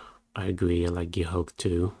I agree, I like Gearhulk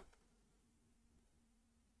too.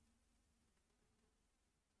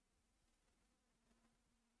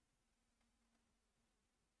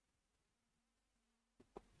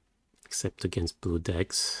 Except against blue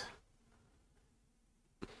decks.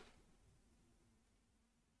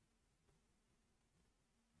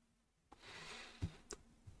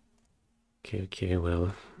 Okay,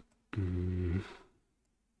 well...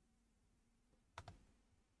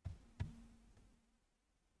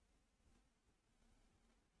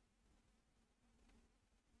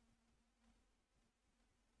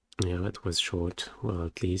 yeah, that was short. Well,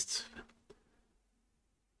 at least.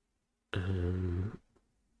 The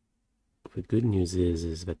good news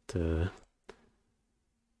is that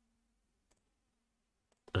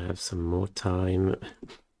I have some more time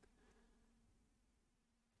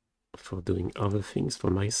for doing other things for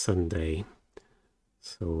my Sunday.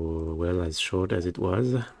 So, well, as short as it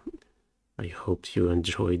was, I hope you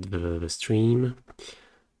enjoyed the stream.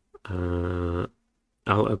 I'll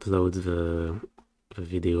upload the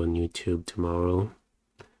video on YouTube tomorrow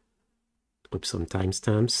with some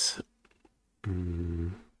timestamps.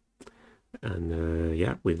 And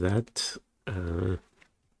yeah, with that, I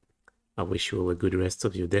wish you all a good rest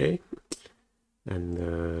of your day,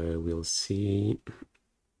 and we'll see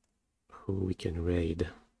who we can raid.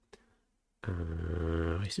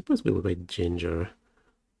 I suppose we'll raid Ginger,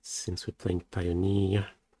 since we're playing Pioneer.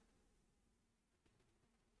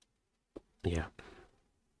 Yeah.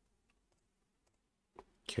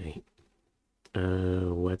 Okay.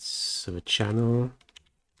 What's the channel?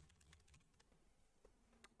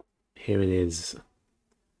 Here it is.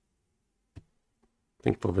 I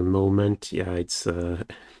think for the moment, yeah, it's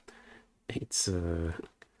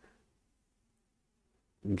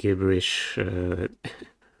gibberish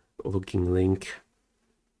looking link,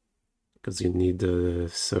 because you need a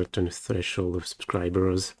certain threshold of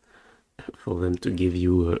subscribers for them to give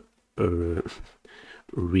you a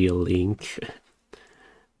real link.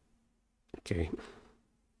 Okay.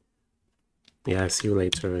 Yeah, see you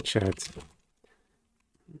later, chat.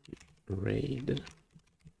 Raid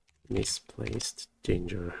misplaced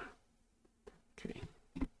Ginger. Okay.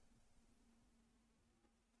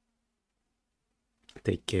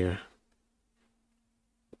 Take care.